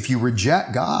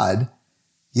reject God,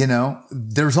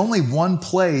 there's only one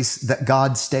place that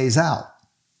God stays out.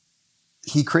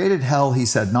 He created hell, he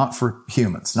said, not for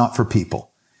humans, not for people.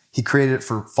 He created it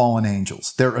for fallen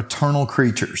angels. They're eternal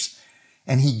creatures.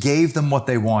 And he gave them what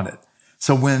they wanted.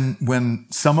 So when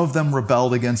some of them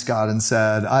rebelled against God and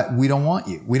said, we don't want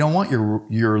you. We don't want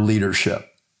your leadership.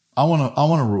 I want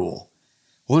to rule.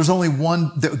 Well, there's only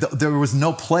one, there was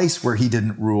no place where he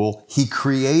didn't rule. He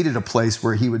created a place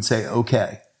where he would say,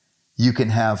 okay, you can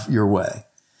have your way.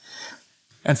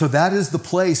 And so that is the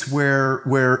place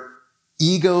where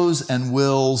egos and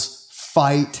wills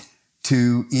fight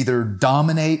to either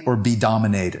dominate or be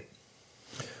dominated.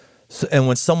 So, and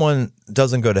when someone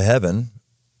doesn't go to heaven,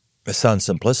 it sounds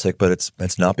simplistic, but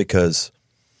it's not because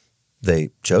they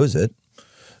chose it.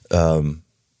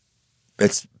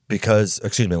 It's because,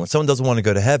 when someone doesn't want to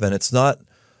go to heaven, it's not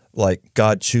like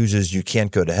God chooses you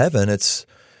can't go to heaven. It's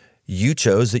you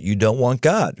chose that you don't want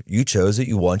God. You chose that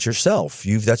you want yourself.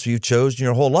 That's what you chose in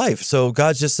your whole life. So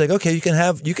God's just saying, okay, you can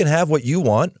have what you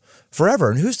want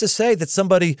forever. And who's to say that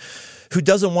somebody who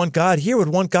doesn't want God here would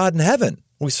want God in heaven?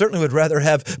 We certainly would rather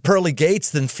have pearly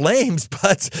gates than flames,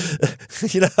 but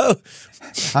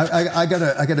I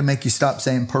gotta make you stop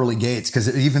saying pearly gates, because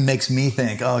it even makes me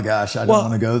think, oh gosh, I don't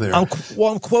want to go there. I'm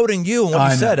quoting you and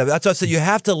what you said. That's why I said you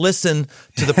have to listen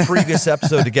to the previous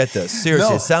episode to get this.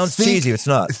 Seriously, no, it sounds cheesy. It's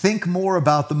not. Think more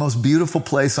about the most beautiful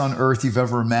place on earth you've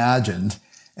ever imagined.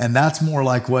 And that's more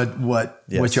like what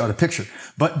you ought to picture.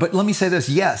 But let me say this.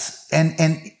 Yes. And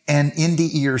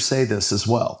NDEers say this as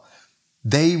well.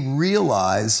 They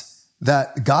realize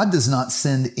that God does not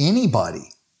send anybody.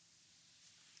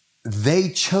 They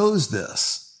chose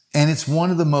this. And it's one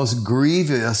of the most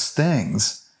grievous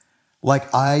things.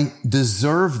 Like, I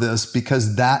deserve this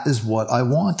because that is what I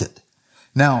wanted.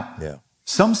 Now,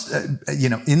 some,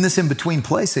 in this in-between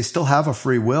place, they still have a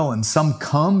free will, and some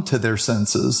come to their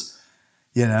senses,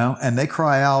 and they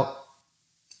cry out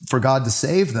for God to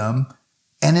save them.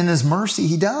 And in his mercy,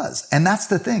 he does. And that's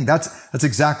the thing. That's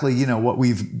exactly, what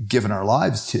we've given our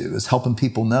lives to, is helping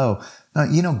people know,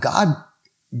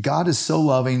 God is so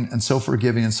loving and so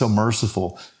forgiving and so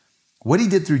merciful. What he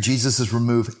did through Jesus is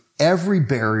remove every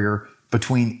barrier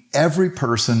between every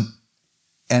person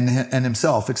and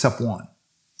himself except one: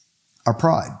 our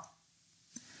pride.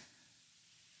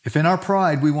 If in our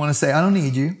pride we want to say, I don't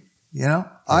need you,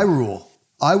 I rule.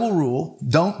 I will rule.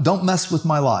 Don't mess with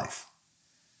my life.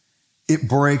 It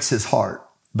breaks his heart,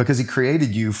 because he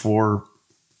created you for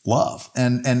love,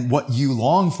 and what you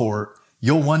long for,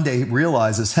 you'll one day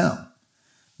realize is him,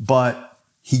 but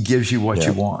he gives you what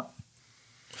you want.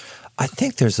 I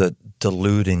think there's a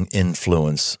diluting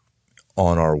influence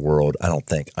on our world.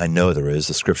 I know there is.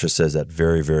 The scripture says that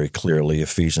very, very clearly.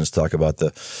 Ephesians talk about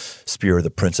the spirit of the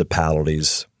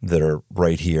principalities that are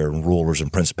right here, and rulers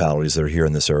and principalities that are here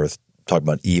in this earth. Talk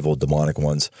about evil, demonic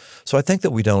ones. So I think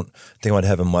that we don't think about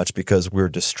heaven much because we're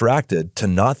distracted to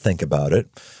not think about it.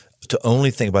 to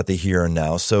only think about the here and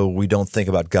now, so we don't think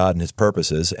about God and his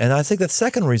purposes. And I think the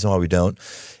second reason why we don't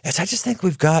is I just think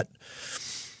we've got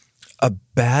a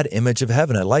bad image of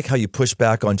heaven. I like how you push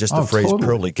back on just the phrase totally.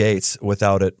 pearly gates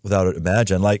without it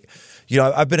imagine. Like,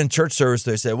 I've been in church service.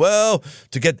 They say, well,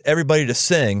 to get everybody to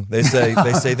sing, they say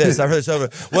this. I've heard this over.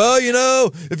 Well,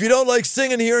 if you don't like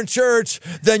singing here in church,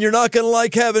 then you're not going to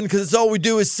like heaven because it's all we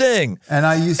do is sing. And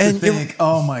I used to think,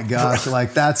 oh my gosh,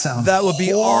 like that would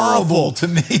be horrible awful to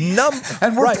me.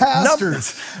 And we're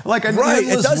pastors. Like a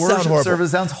endless worship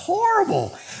service sounds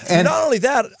horrible. And not only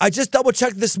that, I just double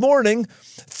checked this morning.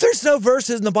 There's no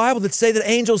verses in the Bible that say that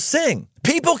angels sing.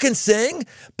 People can sing,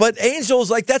 but angels,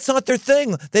 that's not their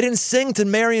thing. They didn't sing to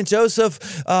Mary and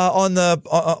Joseph on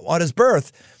his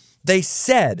birth. They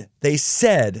said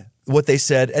what they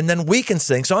said, and then we can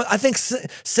sing. So I think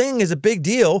singing is a big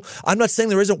deal. I'm not saying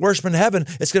there isn't worship in heaven.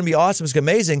 It's going to be awesome. It's going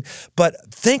to be amazing. But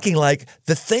thinking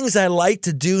the things I like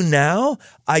to do now,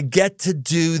 I get to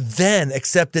do then,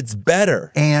 except it's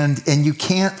better. And you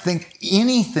can't think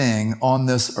anything on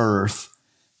this earth.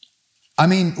 I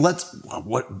mean,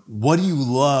 what do you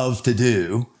love to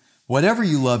do? Whatever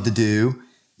you love to do,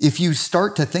 if you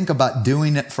start to think about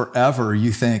doing it forever,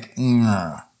 you think,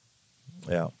 Yeah.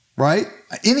 Right?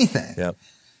 Anything. Yeah.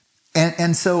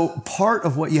 And so part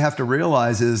of what you have to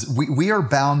realize is we are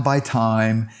bound by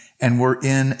time, and we're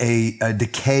in a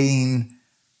decaying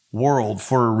world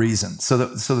for a reason. So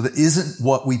that isn't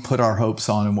what we put our hopes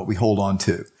on and what we hold on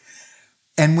to.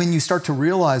 And when you start to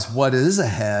realize what is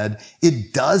ahead,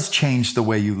 it does change the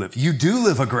way you live. You do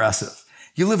live aggressive.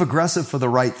 You live aggressive for the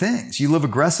right things. You live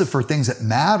aggressive for things that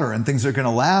matter and things that are going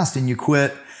to last. And you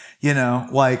quit,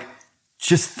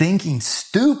 just thinking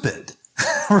stupid,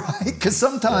 right? Because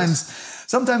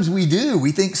sometimes we do.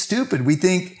 We think stupid. We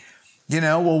think, what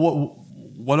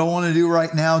do I want to do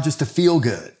right now just to feel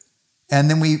good? And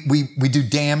then we do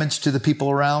damage to the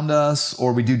people around us,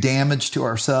 or we do damage to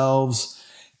ourselves.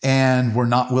 And we're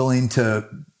not willing to,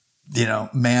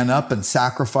 man up and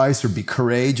sacrifice or be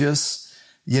courageous,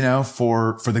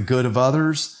 for the good of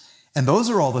others. And those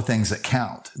are all the things that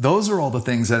count. Those are all the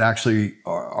things that actually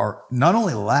are not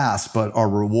only last, but are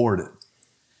rewarded.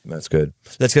 That's good.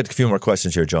 Let's get a few more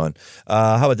questions here, John.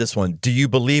 How about this one? Do you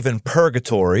believe in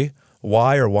purgatory?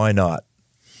 Why or why not?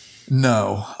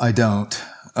 No, I don't.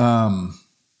 I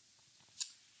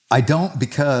don't,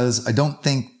 because I don't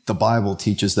think the Bible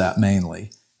teaches that mainly.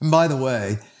 And by the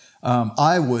way,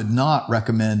 I would not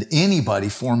recommend anybody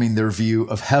forming their view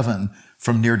of heaven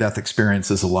from near-death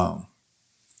experiences alone.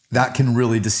 That can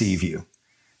really deceive you.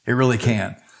 It really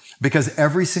can. Because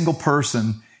every single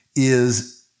person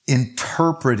is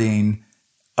interpreting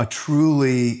a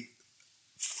truly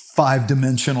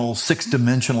 5-dimensional,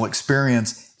 6-dimensional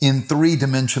experience in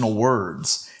 3-dimensional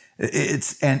words.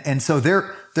 And so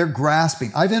they're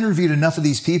grasping. I've interviewed enough of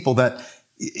these people that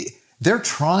they're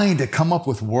trying to come up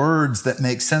with words that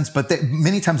make sense, but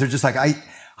many times they're just like,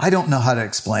 I don't know how to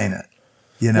explain it.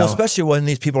 Well, especially when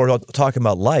these people are talking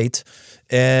about light,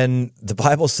 and the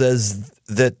Bible says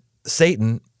that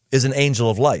Satan is an angel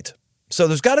of light. So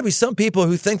there's got to be some people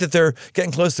who think that they're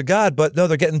getting close to God, but no,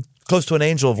 they're getting close to an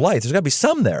angel of light. There's got to be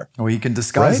some there. Well, he can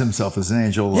disguise himself as an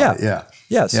angel of light. Yeah.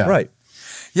 Yes, yeah. Right.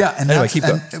 Yeah, and anyway,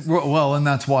 and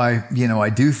that's why, I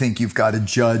do think you've got to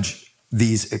judge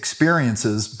these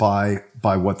experiences by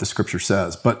what the scripture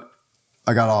says. But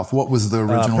I got off. What was the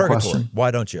original question?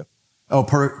 Why don't you? Oh,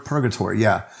 purgatory.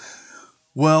 Yeah.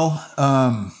 Well,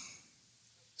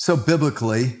 so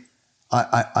biblically,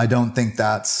 I don't think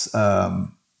that's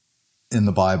in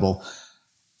the Bible.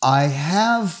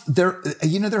 I'll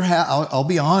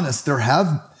be honest, there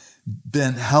have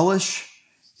been hellish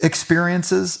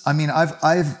experiences. I mean,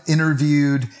 I've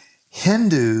interviewed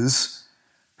Hindus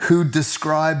who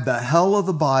describe the hell of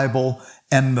the Bible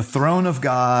and the throne of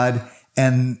God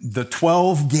and the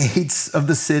 12 gates of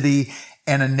the city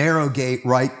and a narrow gate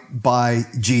right by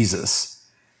Jesus.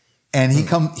 And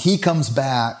he comes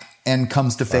back and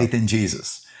comes to faith in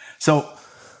Jesus. So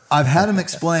I've had him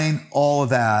explain all of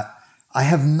that. I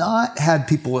have not had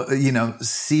people,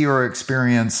 see or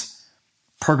experience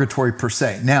purgatory per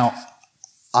se. Now,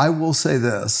 I will say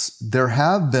this. There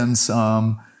have been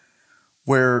some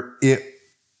where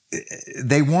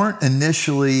they weren't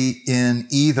initially in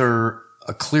either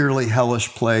a clearly hellish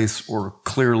place or a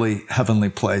clearly heavenly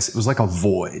place. It was like a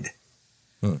void.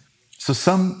 So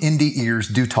some indie ears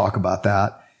do talk about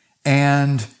that.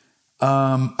 And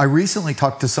I recently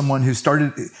talked to someone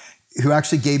who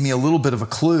actually gave me a little bit of a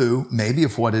clue, maybe,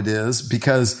 of what it is,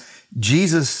 because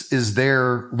Jesus is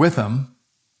there with him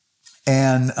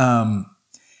and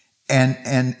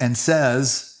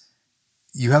says,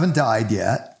 you haven't died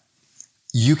yet.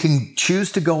 You can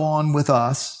choose to go on with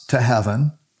us to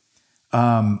heaven,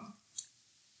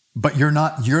 but you're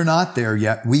not there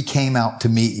yet. We came out to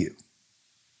meet you.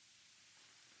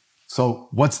 So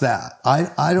what's that?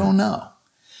 I don't know.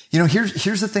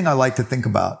 Here's the thing I like to think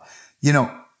about.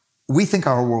 We think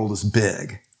our world is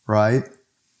big, right?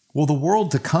 Well, the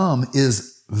world to come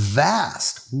is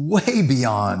vast, way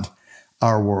beyond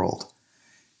our world.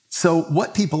 So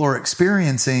what people are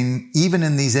experiencing, even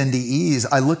in these NDEs,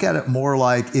 I look at it more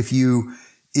like if you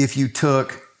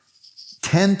took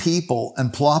 10 people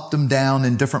and plopped them down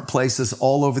in different places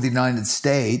all over the United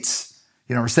States,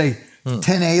 or say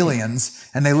 10 aliens,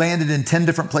 and they landed in 10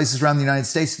 different places around the United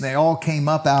States, and they all came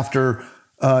up after,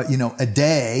 a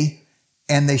day,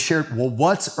 and they shared, well,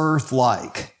 what's Earth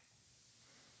like?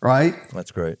 Right?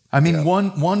 That's great. I mean,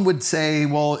 one would say,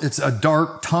 well, it's a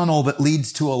dark tunnel that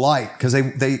leads to a light because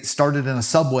they started in a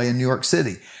subway in New York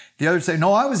City. The others say,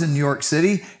 no, I was in New York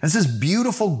City. And it's this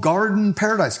beautiful garden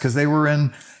paradise because they were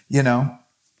in,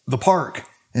 the park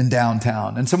in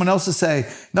downtown. And someone else would say,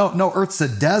 no, Earth's a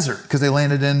desert because they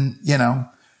landed in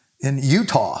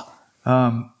Utah.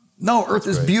 No, Earth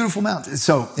is beautiful mountains.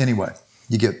 So anyway,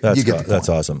 you get the point. That's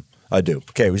awesome. I do.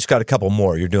 Okay, we just got a couple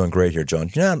more. You're doing great here, John.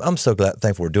 Yeah, I'm so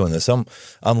thankful we're doing this. I'm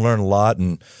learning a lot,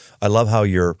 and I love how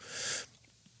you're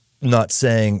not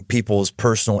saying people's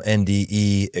personal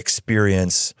NDE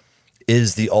experience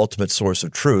is the ultimate source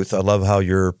of truth. I love how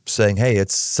you're saying, hey,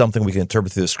 it's something we can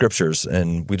interpret through the scriptures,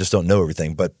 and we just don't know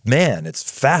everything. But man, it's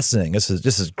fascinating. This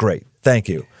is great. Thank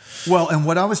you. Well, and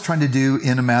what I was trying to do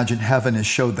in Imagine Heaven is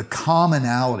show the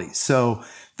commonality. So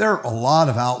there are a lot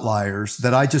of outliers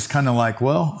that I just kind of like,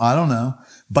 well, I don't know.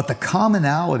 But the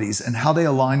commonalities and how they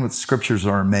align with scriptures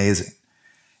are amazing.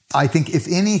 I think if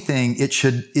anything, it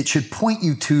should point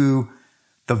you to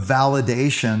the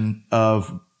validation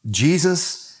of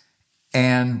Jesus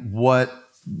and what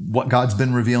God's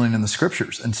been revealing in the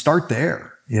scriptures, and start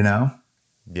there,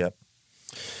 Yep.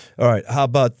 All right. How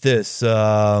about this?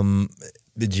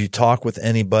 Did you talk with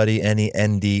any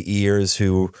NDEers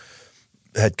who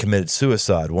had committed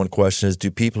suicide? One question is,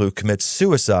 do people who commit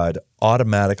suicide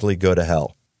automatically go to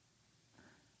hell?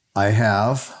 I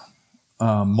have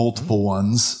multiple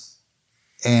ones.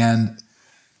 And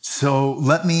so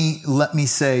let me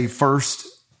say first,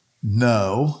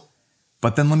 no,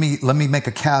 but then let me make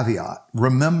a caveat.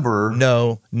 Remember,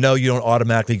 no, you don't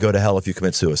automatically go to hell if you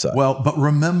commit suicide. Well, but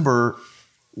remember,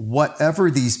 whatever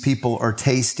these people are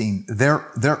tasting,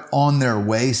 they're on their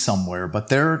way somewhere, but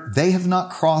they have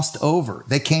not crossed over.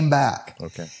 They came back.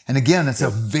 Okay. And again, it's a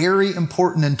very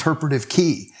important interpretive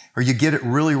key, or you get it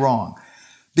really wrong.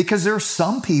 Because there are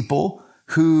some people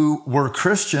who were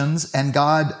Christians and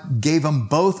God gave them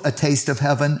both a taste of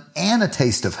heaven and a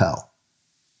taste of hell.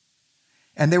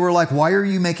 And they were like, why are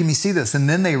you making me see this? And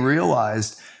then they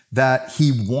realized that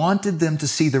he wanted them to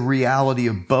see the reality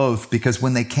of both, because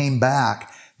when they came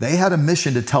back, they had a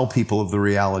mission to tell people of the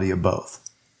reality of both.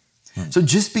 So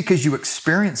just because you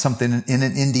experience something in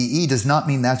an NDE does not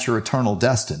mean that's your eternal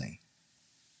destiny,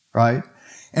 right?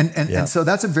 And so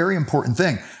that's a very important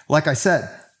thing. Like I said,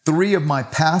 3 of my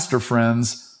pastor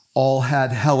friends all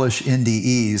had hellish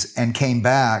NDEs and came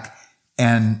back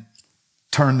and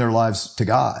turned their lives to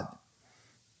God,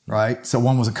 right? So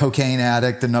one was a cocaine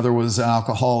addict, another was an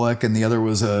alcoholic, and the other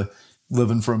was a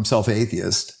living for himself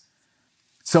atheist.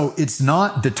 So it's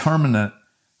not determinate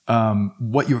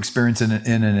what you experience in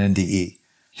an NDE.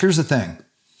 Here's the thing.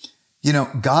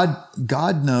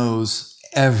 God knows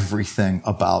everything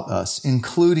about us,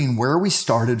 including where we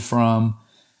started from,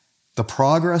 the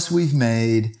progress we've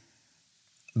made,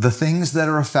 the things that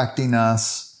are affecting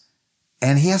us,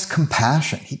 and he has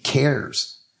compassion. He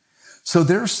cares. So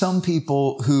there are some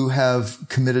people who have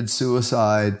committed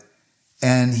suicide,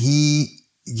 and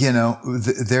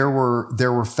there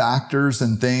were factors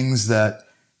and things that,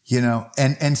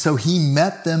 and so he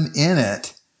met them in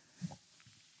it,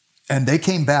 and they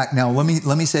came back. Now, let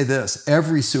me say this.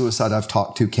 Every suicide I've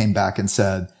talked to came back and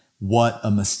said what a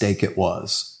mistake it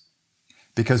was.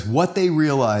 Because what they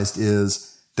realized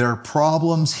is their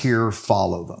problems here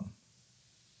follow them.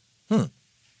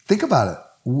 Think about it.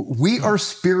 We are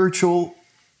spiritual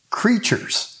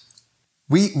creatures.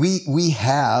 We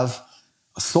have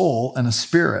a soul and a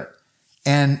spirit,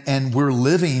 and we're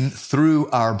living through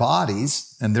our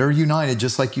bodies, and they're united,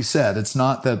 just like you said. It's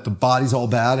not that the body's all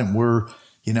bad and we're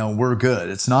good.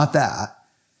 It's not that.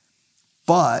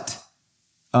 But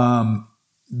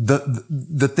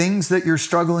the things that you're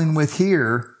struggling with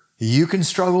here, you can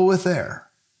struggle with there.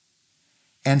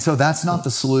 And so that's not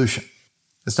the solution.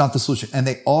 It's not the solution. And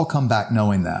they all come back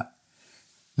knowing that.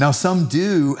 Now, some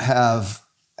do have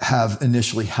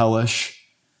initially hellish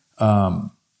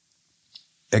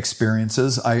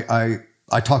experiences. I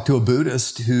talked to a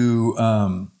Buddhist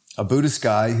a Buddhist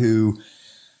guy who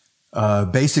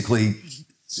basically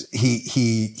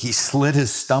he slit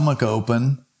his stomach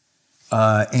open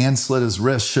and slit his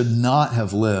wrist, should not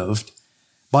have lived.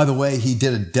 By the way, he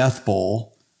did a death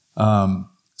bowl.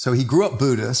 So he grew up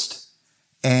Buddhist,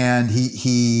 and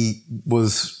he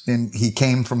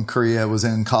came from Korea, was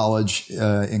in college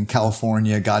in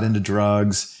California, got into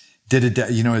drugs, did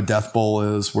you know what a death bowl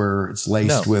is, where it's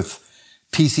laced with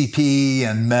PCP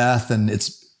and meth, and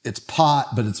it's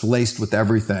pot, but it's laced with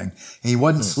everything. And he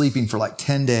wasn't sleeping for like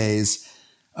 10 days.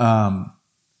 On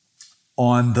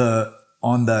the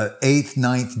 8th,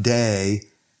 9th day,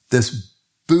 this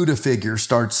Buddha figure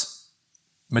starts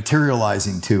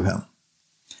materializing to him.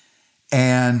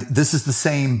 And this is the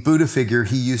same Buddha figure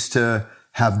he used to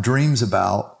have dreams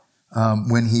about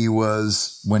when he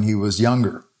was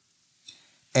younger.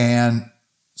 And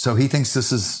so he thinks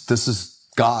this is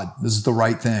God. This is the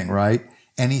right thing, right?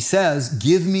 And he says,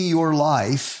 "Give me your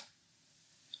life,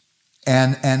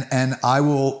 and I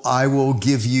will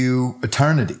give you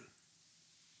eternity."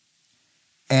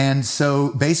 And so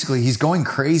basically he's going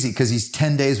crazy because he's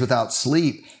 10 days without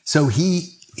sleep. So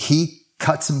he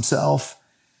cuts himself,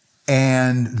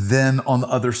 and then on the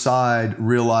other side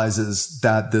realizes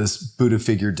that this Buddha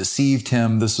figure deceived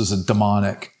him. This was a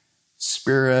demonic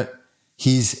spirit.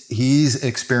 He's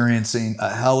experiencing a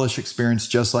hellish experience,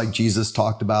 just like Jesus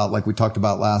talked about, like we talked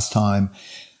about last time.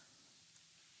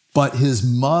 But his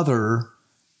mother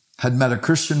had met a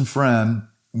Christian friend.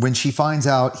 When she finds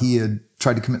out he had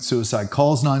tried to commit suicide,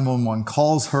 calls 911,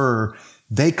 calls her.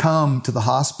 They come to the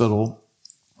hospital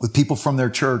with people from their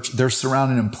church. They're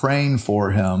surrounding him, praying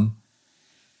for him.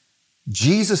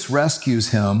 Jesus rescues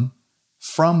him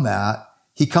from that.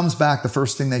 He comes back. The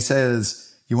first thing they say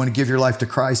is, "You want to give your life to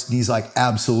Christ?" And he's like,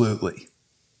 "Absolutely."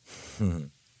 And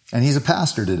he's a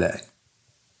pastor today.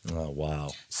 Oh, wow.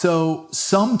 So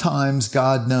sometimes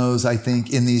God knows, I think,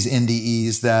 in these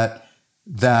NDEs that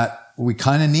we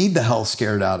kind of need the hell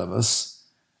scared out of us.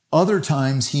 Other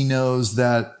times he knows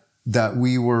that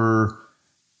we were,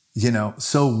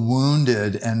 so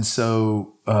wounded and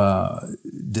so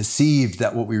deceived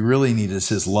that what we really need is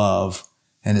his love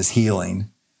and his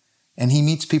healing. And he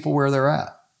meets people where they're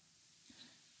at.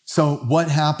 So what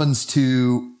happens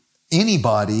to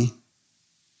anybody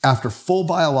after full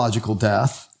biological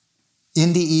death?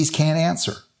 NDEs can't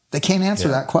answer. They can't answer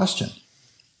that question.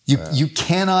 You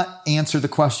cannot answer the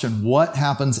question, what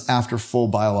happens after full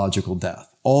biological death?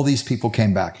 All these people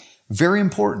came back. Very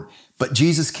important. But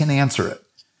Jesus can answer it.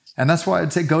 And that's why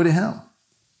I'd say go to him.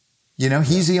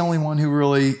 He's the only one who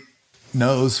really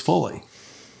knows fully.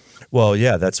 Well,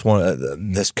 yeah, that's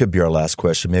one. This could be our last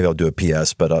question. Maybe I'll do a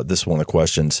PS, but this is one of the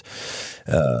questions.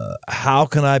 How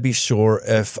can I be sure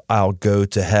if I'll go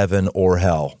to heaven or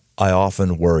hell? I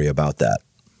often worry about that.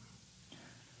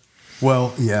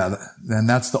 Well, yeah, and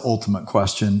that's the ultimate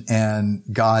question. And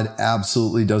God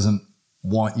absolutely doesn't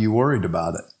want you worried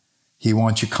about it. He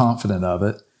wants you confident of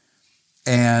it.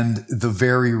 And the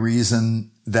very reason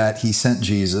that he sent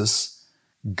Jesus,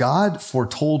 God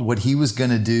foretold what he was going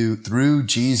to do through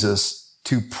Jesus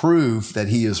to prove that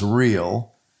he is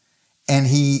real. And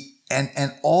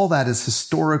and all that is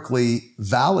historically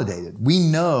validated. We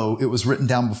know it was written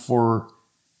down before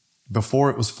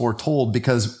it was foretold,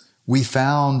 because we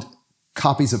found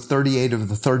copies of 38 of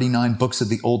the 39 books of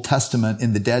the Old Testament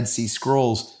in the Dead Sea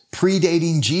Scrolls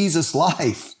predating Jesus'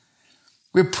 life.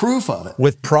 We have proof of it.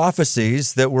 With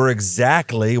prophecies that were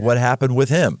exactly what happened with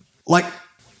him. Like,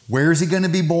 where is he going to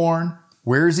be born?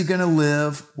 Where is he going to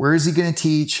live? Where is he going to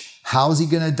teach? How is he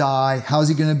going to die? How is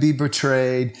he going to be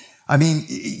betrayed? I mean,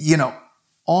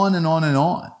 on and on and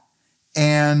on.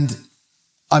 And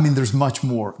I mean, there's much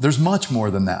more. There's much more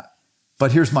than that.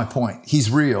 But here's my point. He's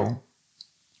real.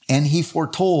 And he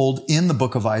foretold in the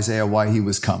book of Isaiah why he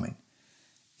was coming.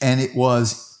 And it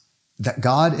was that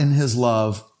God in his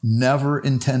love never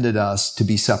intended us to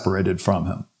be separated from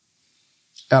him.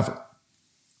 Ever.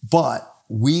 But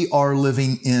we are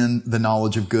living in the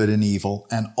knowledge of good and evil.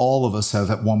 And all of us have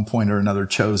at one point or another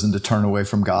chosen to turn away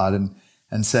from God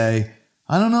and say,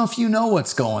 I don't know if you know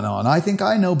what's going on. I think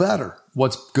I know better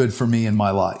what's good for me in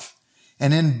my life.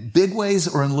 And in big ways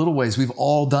or in little ways, we've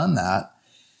all done that.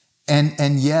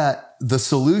 And yet the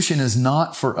solution is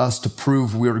not for us to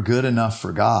prove we're good enough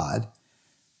for God.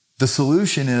 The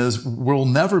solution is we'll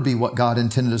never be what God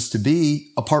intended us to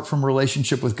be apart from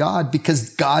relationship with God,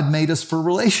 because God made us for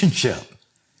relationship.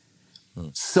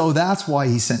 So that's why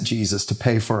he sent Jesus, to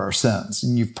pay for our sins.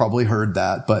 And you've probably heard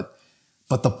that, but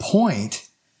the point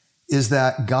is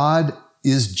that God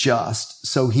is just.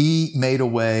 So he made a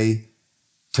way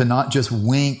to not just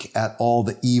wink at all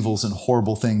the evils and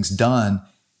horrible things done.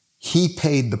 He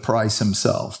paid the price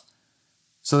himself.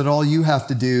 So that all you have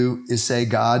to do is say,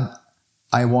 God,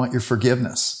 I want your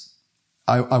forgiveness.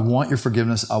 I want your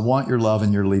forgiveness. I want your love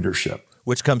and your leadership.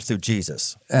 Which comes through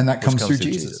Jesus. And that comes through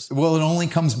Jesus. Well, it only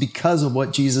comes because of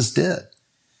what Jesus did.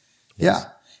 Yes.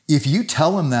 Yeah. If you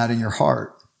tell him that in your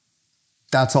heart,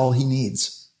 that's all he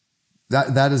needs.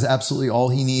 That is absolutely all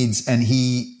he needs. And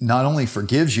he not only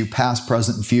forgives you past,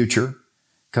 present, and future,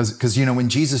 because, when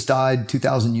Jesus died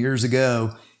 2,000 years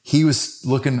ago, he was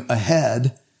looking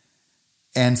ahead.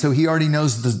 And so he already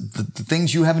knows the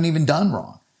things you haven't even done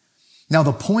wrong. Now,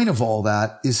 the point of all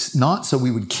that is not so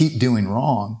we would keep doing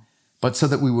wrong, but so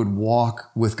that we would walk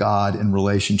with God in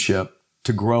relationship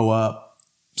to grow up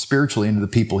spiritually into the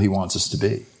people he wants us to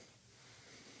be.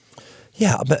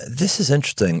 Yeah, but this is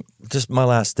interesting. Just my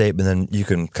last statement, then you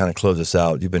can kind of close this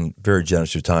out. You've been very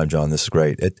generous with your time, John. This is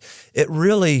great. It's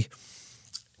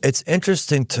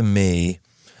interesting to me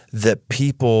that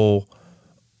people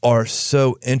are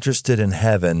so interested in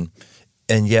heaven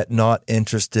and yet not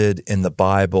interested in the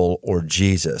Bible or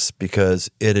Jesus,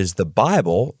 because it is the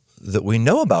Bible that we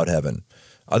know about heaven.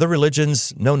 Other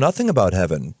religions know nothing about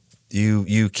heaven.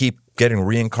 You keep getting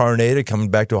reincarnated, coming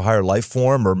back to a higher life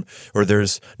form, or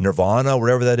there's nirvana,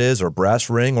 whatever that is, or brass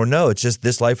ring, or no, it's just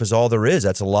this life is all there is.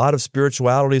 That's a lot of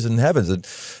spiritualities in heavens. And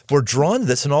we're drawn to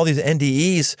this, and all these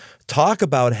NDEs talk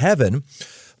about heaven,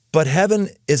 but heaven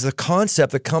is a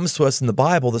concept that comes to us in the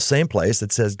Bible, the same place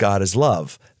that says God is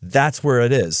love. That's where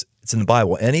it is. It's in the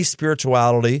Bible. Any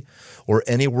spirituality or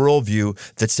any worldview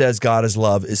that says God is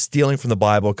love is stealing from the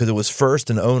Bible, because it was first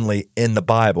and only in the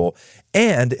Bible.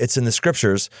 And it's in the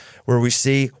scriptures where we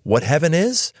see what heaven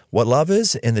is, what love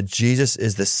is, and that Jesus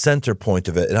is the center point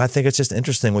of it. And I think it's just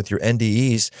interesting with your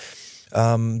NDEs,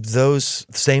 those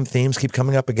same themes keep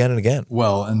coming up again and again.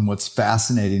 Well, and what's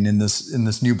fascinating in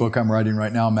this new book I'm writing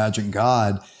right now, Imagine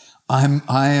God, I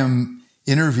am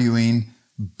interviewing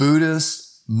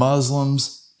Buddhists,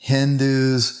 Muslims,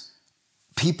 Hindus,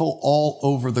 people all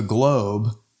over the globe,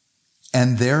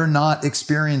 and they're not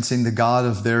experiencing the God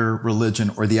of their religion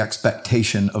or the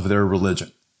expectation of their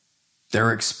religion.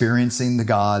 They're experiencing the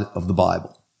God of the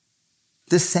Bible.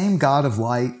 This same God of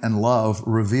light and love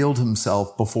revealed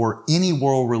himself before any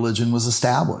world religion was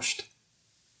established.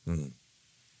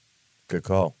 Good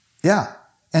call. Yeah.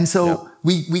 And so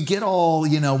we get all,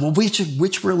 well,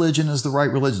 which religion is the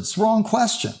right religion? It's the wrong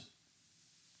question.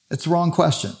 It's the wrong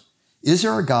question. Is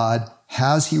there a God?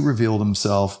 Has he revealed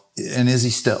himself? And is he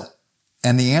still?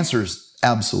 And the answer is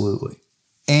absolutely.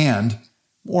 And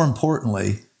more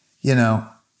importantly, he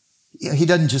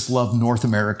doesn't just love North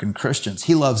American Christians.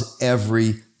 He loves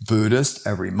every Buddhist,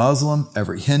 every Muslim,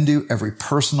 every Hindu, every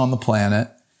person on the planet.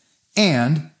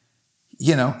 And,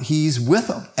 he's with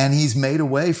them, and he's made a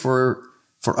way for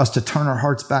us to turn our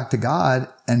hearts back to God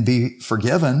and be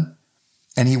forgiven.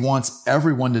 And he wants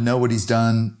everyone to know what he's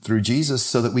done through Jesus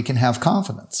so that we can have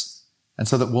confidence and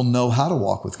so that we'll know how to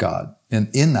walk with God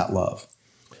in that love.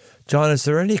 John, is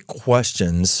there any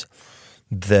questions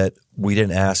that we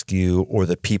didn't ask you or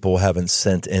that people haven't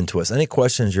sent into us? Any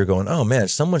questions you're going, oh man,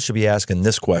 someone should be asking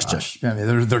this question? Gosh, I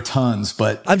mean, there are tons,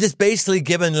 but I'm just basically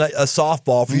giving a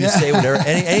softball for you to say whatever.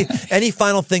 Any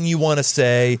final thing you want to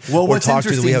say or talk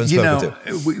to that we haven't spoken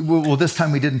to? Well, this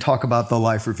time we didn't talk about the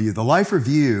life review. The life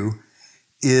review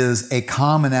is a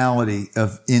commonality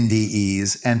of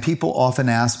NDEs, and people often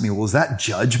ask me, well, is that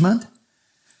judgment?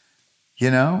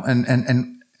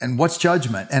 And what's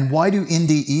judgment? And why do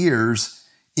NDEers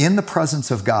in the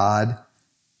presence of God,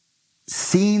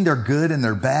 seeing their good and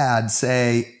their bad,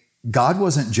 say, God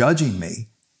wasn't judging me.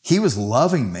 He was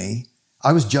loving me.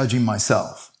 I was judging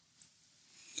myself.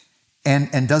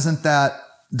 And doesn't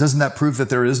that prove that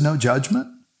there is no judgment?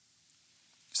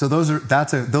 So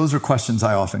those are questions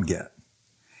I often get.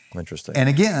 Interesting. And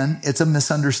again, it's a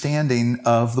misunderstanding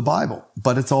of the Bible,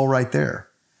 but it's all right there.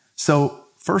 So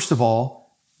first of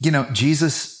all,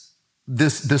 Jesus,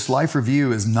 this life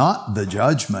review is not the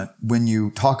judgment when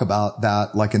you talk about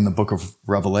that, like in the book of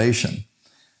Revelation.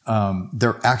 There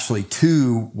are actually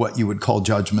two, what you would call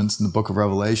judgments in the book of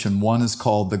Revelation. One is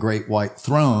called the Great White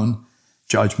Throne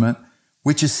judgment,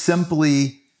 which is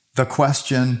simply the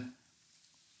question,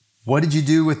 what did you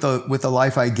do with the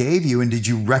life I gave you? And did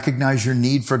you recognize your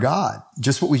need for God?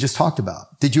 Just what we just talked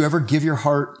about. Did you ever give your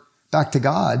heart back to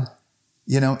God,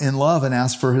 in love and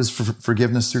ask for his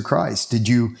forgiveness through Christ? Did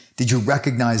you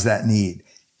recognize that need?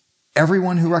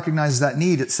 Everyone who recognizes that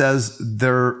need, it says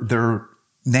their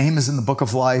name is in the book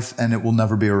of life and it will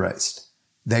never be erased.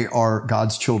 They are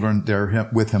God's children. They're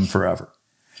with him forever.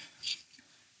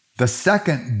 The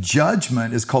second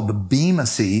judgment is called the Bema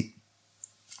Seat.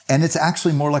 And it's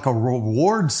actually more like a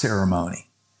reward ceremony.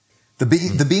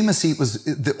 The Bema seat was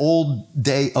the old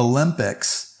day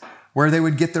Olympics where they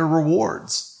would get their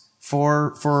rewards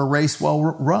for a race well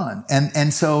run.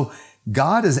 And so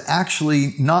God is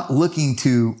actually not looking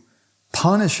to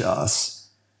punish us,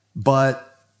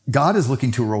 but God is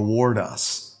looking to reward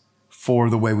us for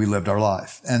the way we lived our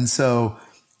life. And so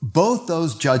both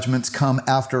those judgments come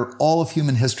after all of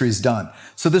human history is done.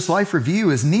 So this life review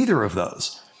is neither of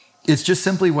those. It's just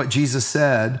simply what Jesus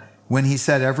said when he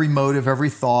said every motive,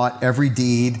 every thought, every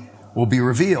deed will be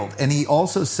revealed. And he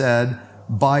also said,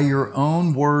 by your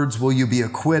own words will you be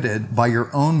acquitted, by your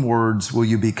own words will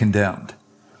you be condemned.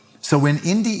 So when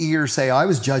indie ears say, I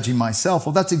was judging myself,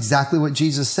 well, that's exactly what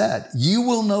Jesus said. You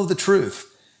will know the truth.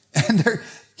 And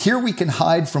here we can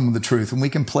hide from the truth and we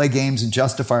can play games and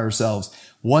justify ourselves.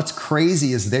 What's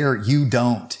crazy is there, you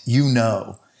don't, you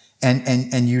know,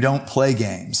 and you don't play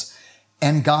games.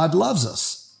 And God loves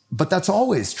us, but that's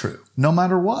always true. No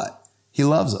matter what, he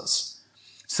loves us.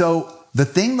 So the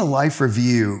thing the life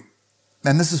review,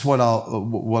 and this is what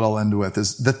I'll end with,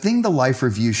 is the thing the life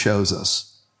review shows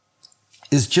us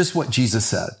is just what Jesus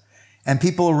said. And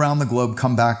people around the globe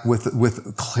come back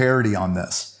with clarity on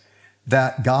this,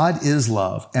 that God is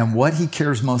love. And what he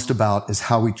cares most about is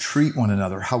how we treat one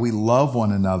another, how we love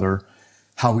one another,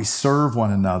 how we serve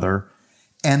one another.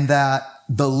 And that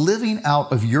the living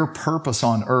out of your purpose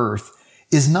on earth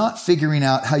is not figuring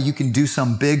out how you can do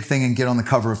some big thing and get on the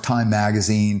cover of Time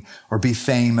magazine or be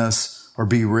famous or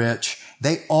be rich.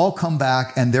 They all come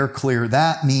back and they're clear.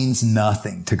 That means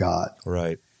nothing to God.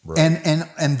 Right.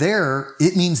 And there,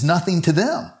 it means nothing to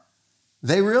them.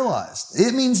 They realized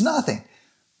it means nothing.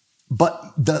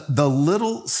 But the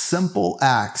little simple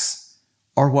acts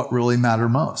are what really matter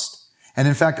most. And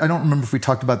in fact, I don't remember if we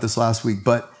talked about this last week,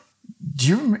 but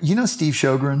do you know Steve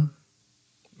Sjogren?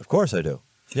 Of course I do.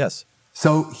 Yes.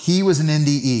 So he was an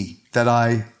NDE that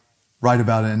I write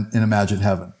about in Imagine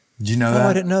Heaven. Did you know that? Oh,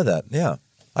 I didn't know that. Yeah,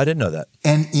 I didn't know that.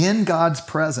 And in God's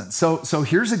presence. So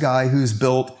here's a guy who's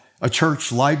built a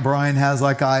church like Brian has,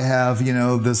 like I have,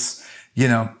 this,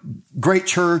 great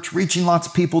church, reaching lots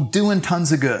of people, doing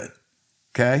tons of good.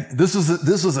 Okay. This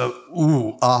was a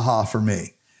aha for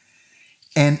me.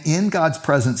 And in God's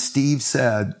presence, Steve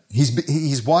said,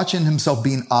 he's watching himself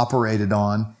being operated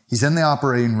on. He's in the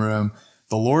operating room.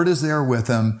 The Lord is there with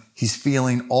him. He's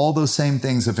feeling all those same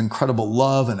things of incredible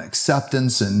love and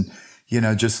acceptance and,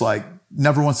 just like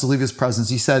never wants to leave his presence.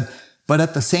 He said, but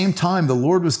at the same time, the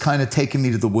Lord was kind of taking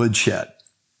me to the woodshed.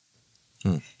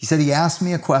 He said, he asked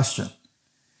me a question.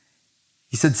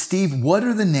 He said, Steve, what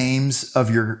are the names of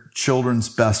your children's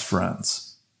best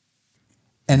friends?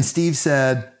 And Steve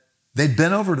said, they'd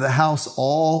been over to the house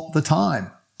all the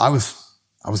time. I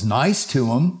was nice to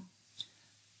them,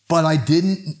 but I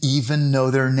didn't even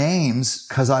know their names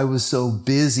because I was so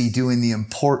busy doing the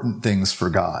important things for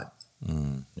God.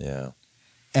 Yeah.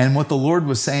 And what the Lord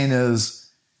was saying is,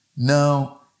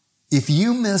 no, if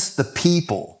you miss the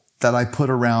people that I put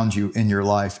around you in your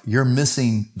life, you're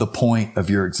missing the point of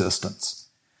your existence.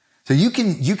 So you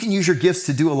can use your gifts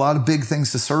to do a lot of big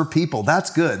things to serve people. That's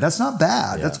good. That's not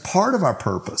bad. Yeah. That's part of our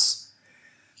purpose.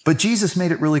 But Jesus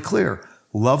made it really clear.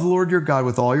 Love the Lord your God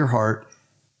with all your heart.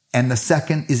 And the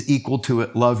second is equal to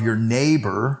it. Love your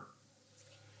neighbor,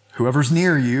 whoever's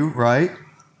near you, right?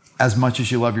 As much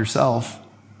as you love yourself.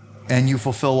 And you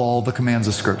fulfill all the commands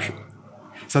of Scripture.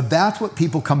 So that's what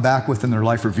people come back with in their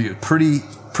life review. Pretty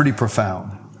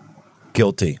profound.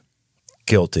 Guilty.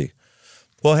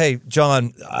 Well, hey,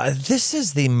 John, this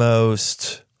is the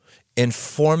most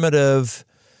informative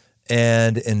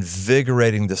and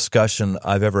invigorating discussion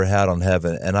I've ever had on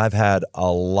heaven, and I've had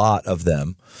a lot of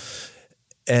them.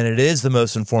 And it is the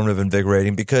most informative and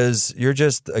invigorating because you're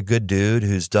just a good dude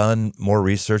who's done more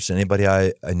research than anybody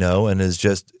I know and is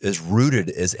just as rooted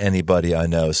as anybody I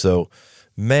know. So,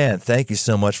 man, thank you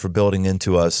so much for building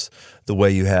into us the way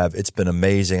you have. It's been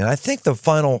amazing. And I think the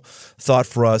final thought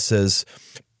for us as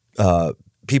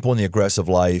people in the aggressive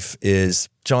life is,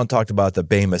 John talked about the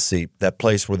Bema seat, that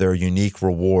place where there are unique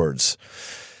rewards.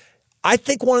 I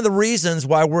think one of the reasons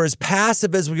why we're as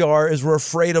passive as we are is we're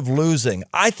afraid of losing.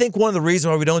 I think one of the reasons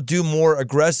why we don't do more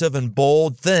aggressive and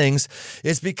bold things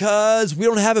is because we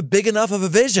don't have a big enough of a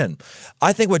vision.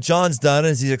 I think what John's done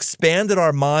is he's expanded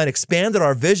our mind, expanded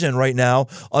our vision right now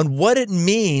on what it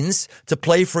means to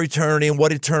play for eternity and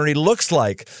what eternity looks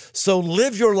like. So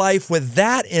live your life with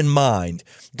that in mind.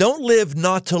 Don't live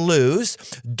not to lose.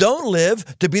 Don't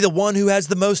live to be the one who has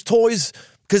the most toys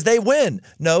because they win.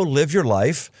 No, live your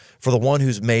life for the one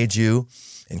who's made you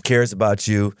and cares about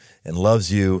you and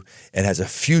loves you and has a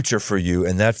future for you.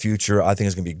 And that future, I think,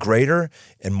 is going to be greater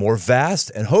and more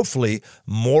vast and hopefully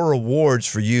more rewards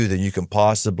for you than you can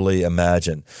possibly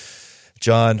imagine.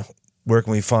 John, where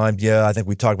can we find you? I think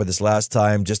we talked about this last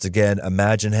time. Just again,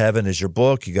 Imagine Heaven is your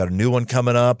book. You got a new one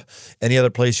coming up. Any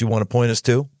other place you want to point us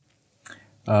to?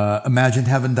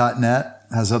 ImagineHeaven.net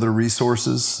has other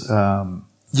resources.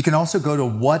 You can also go to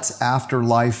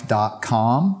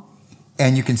whatsafterlife.com,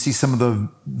 and you can see some of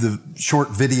the short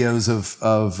videos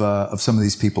of some of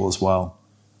these people as well.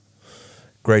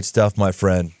 Great stuff, my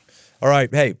friend. All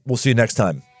right. Hey, we'll see you next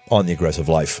time on The Aggressive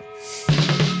Life.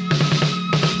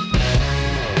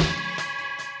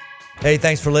 Hey,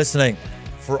 thanks for listening.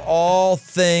 For all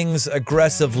things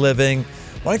aggressive living,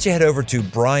 why don't you head over to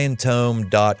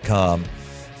briantome.com.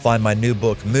 Find my new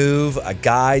book, Move, a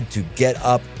guide to get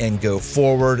up and go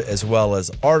forward, as well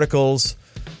as articles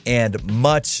and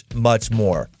much, much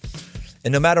more.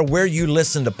 And no matter where you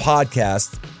listen to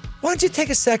podcasts, why don't you take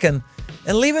a second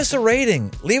and leave us a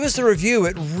rating, leave us a review.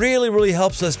 It really, really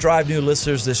helps us drive new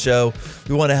listeners to the show.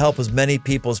 We want to help as many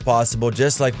people as possible,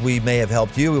 just like we may have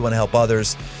helped you. We want to help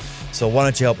others. So why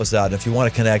don't you help us out? And if you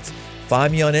want to connect,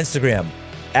 find me on Instagram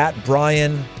at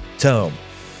Brian Tome.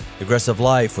 Aggressive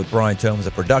Life with Brian Tome is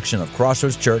a production of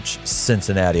Crossroads Church,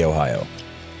 Cincinnati, Ohio.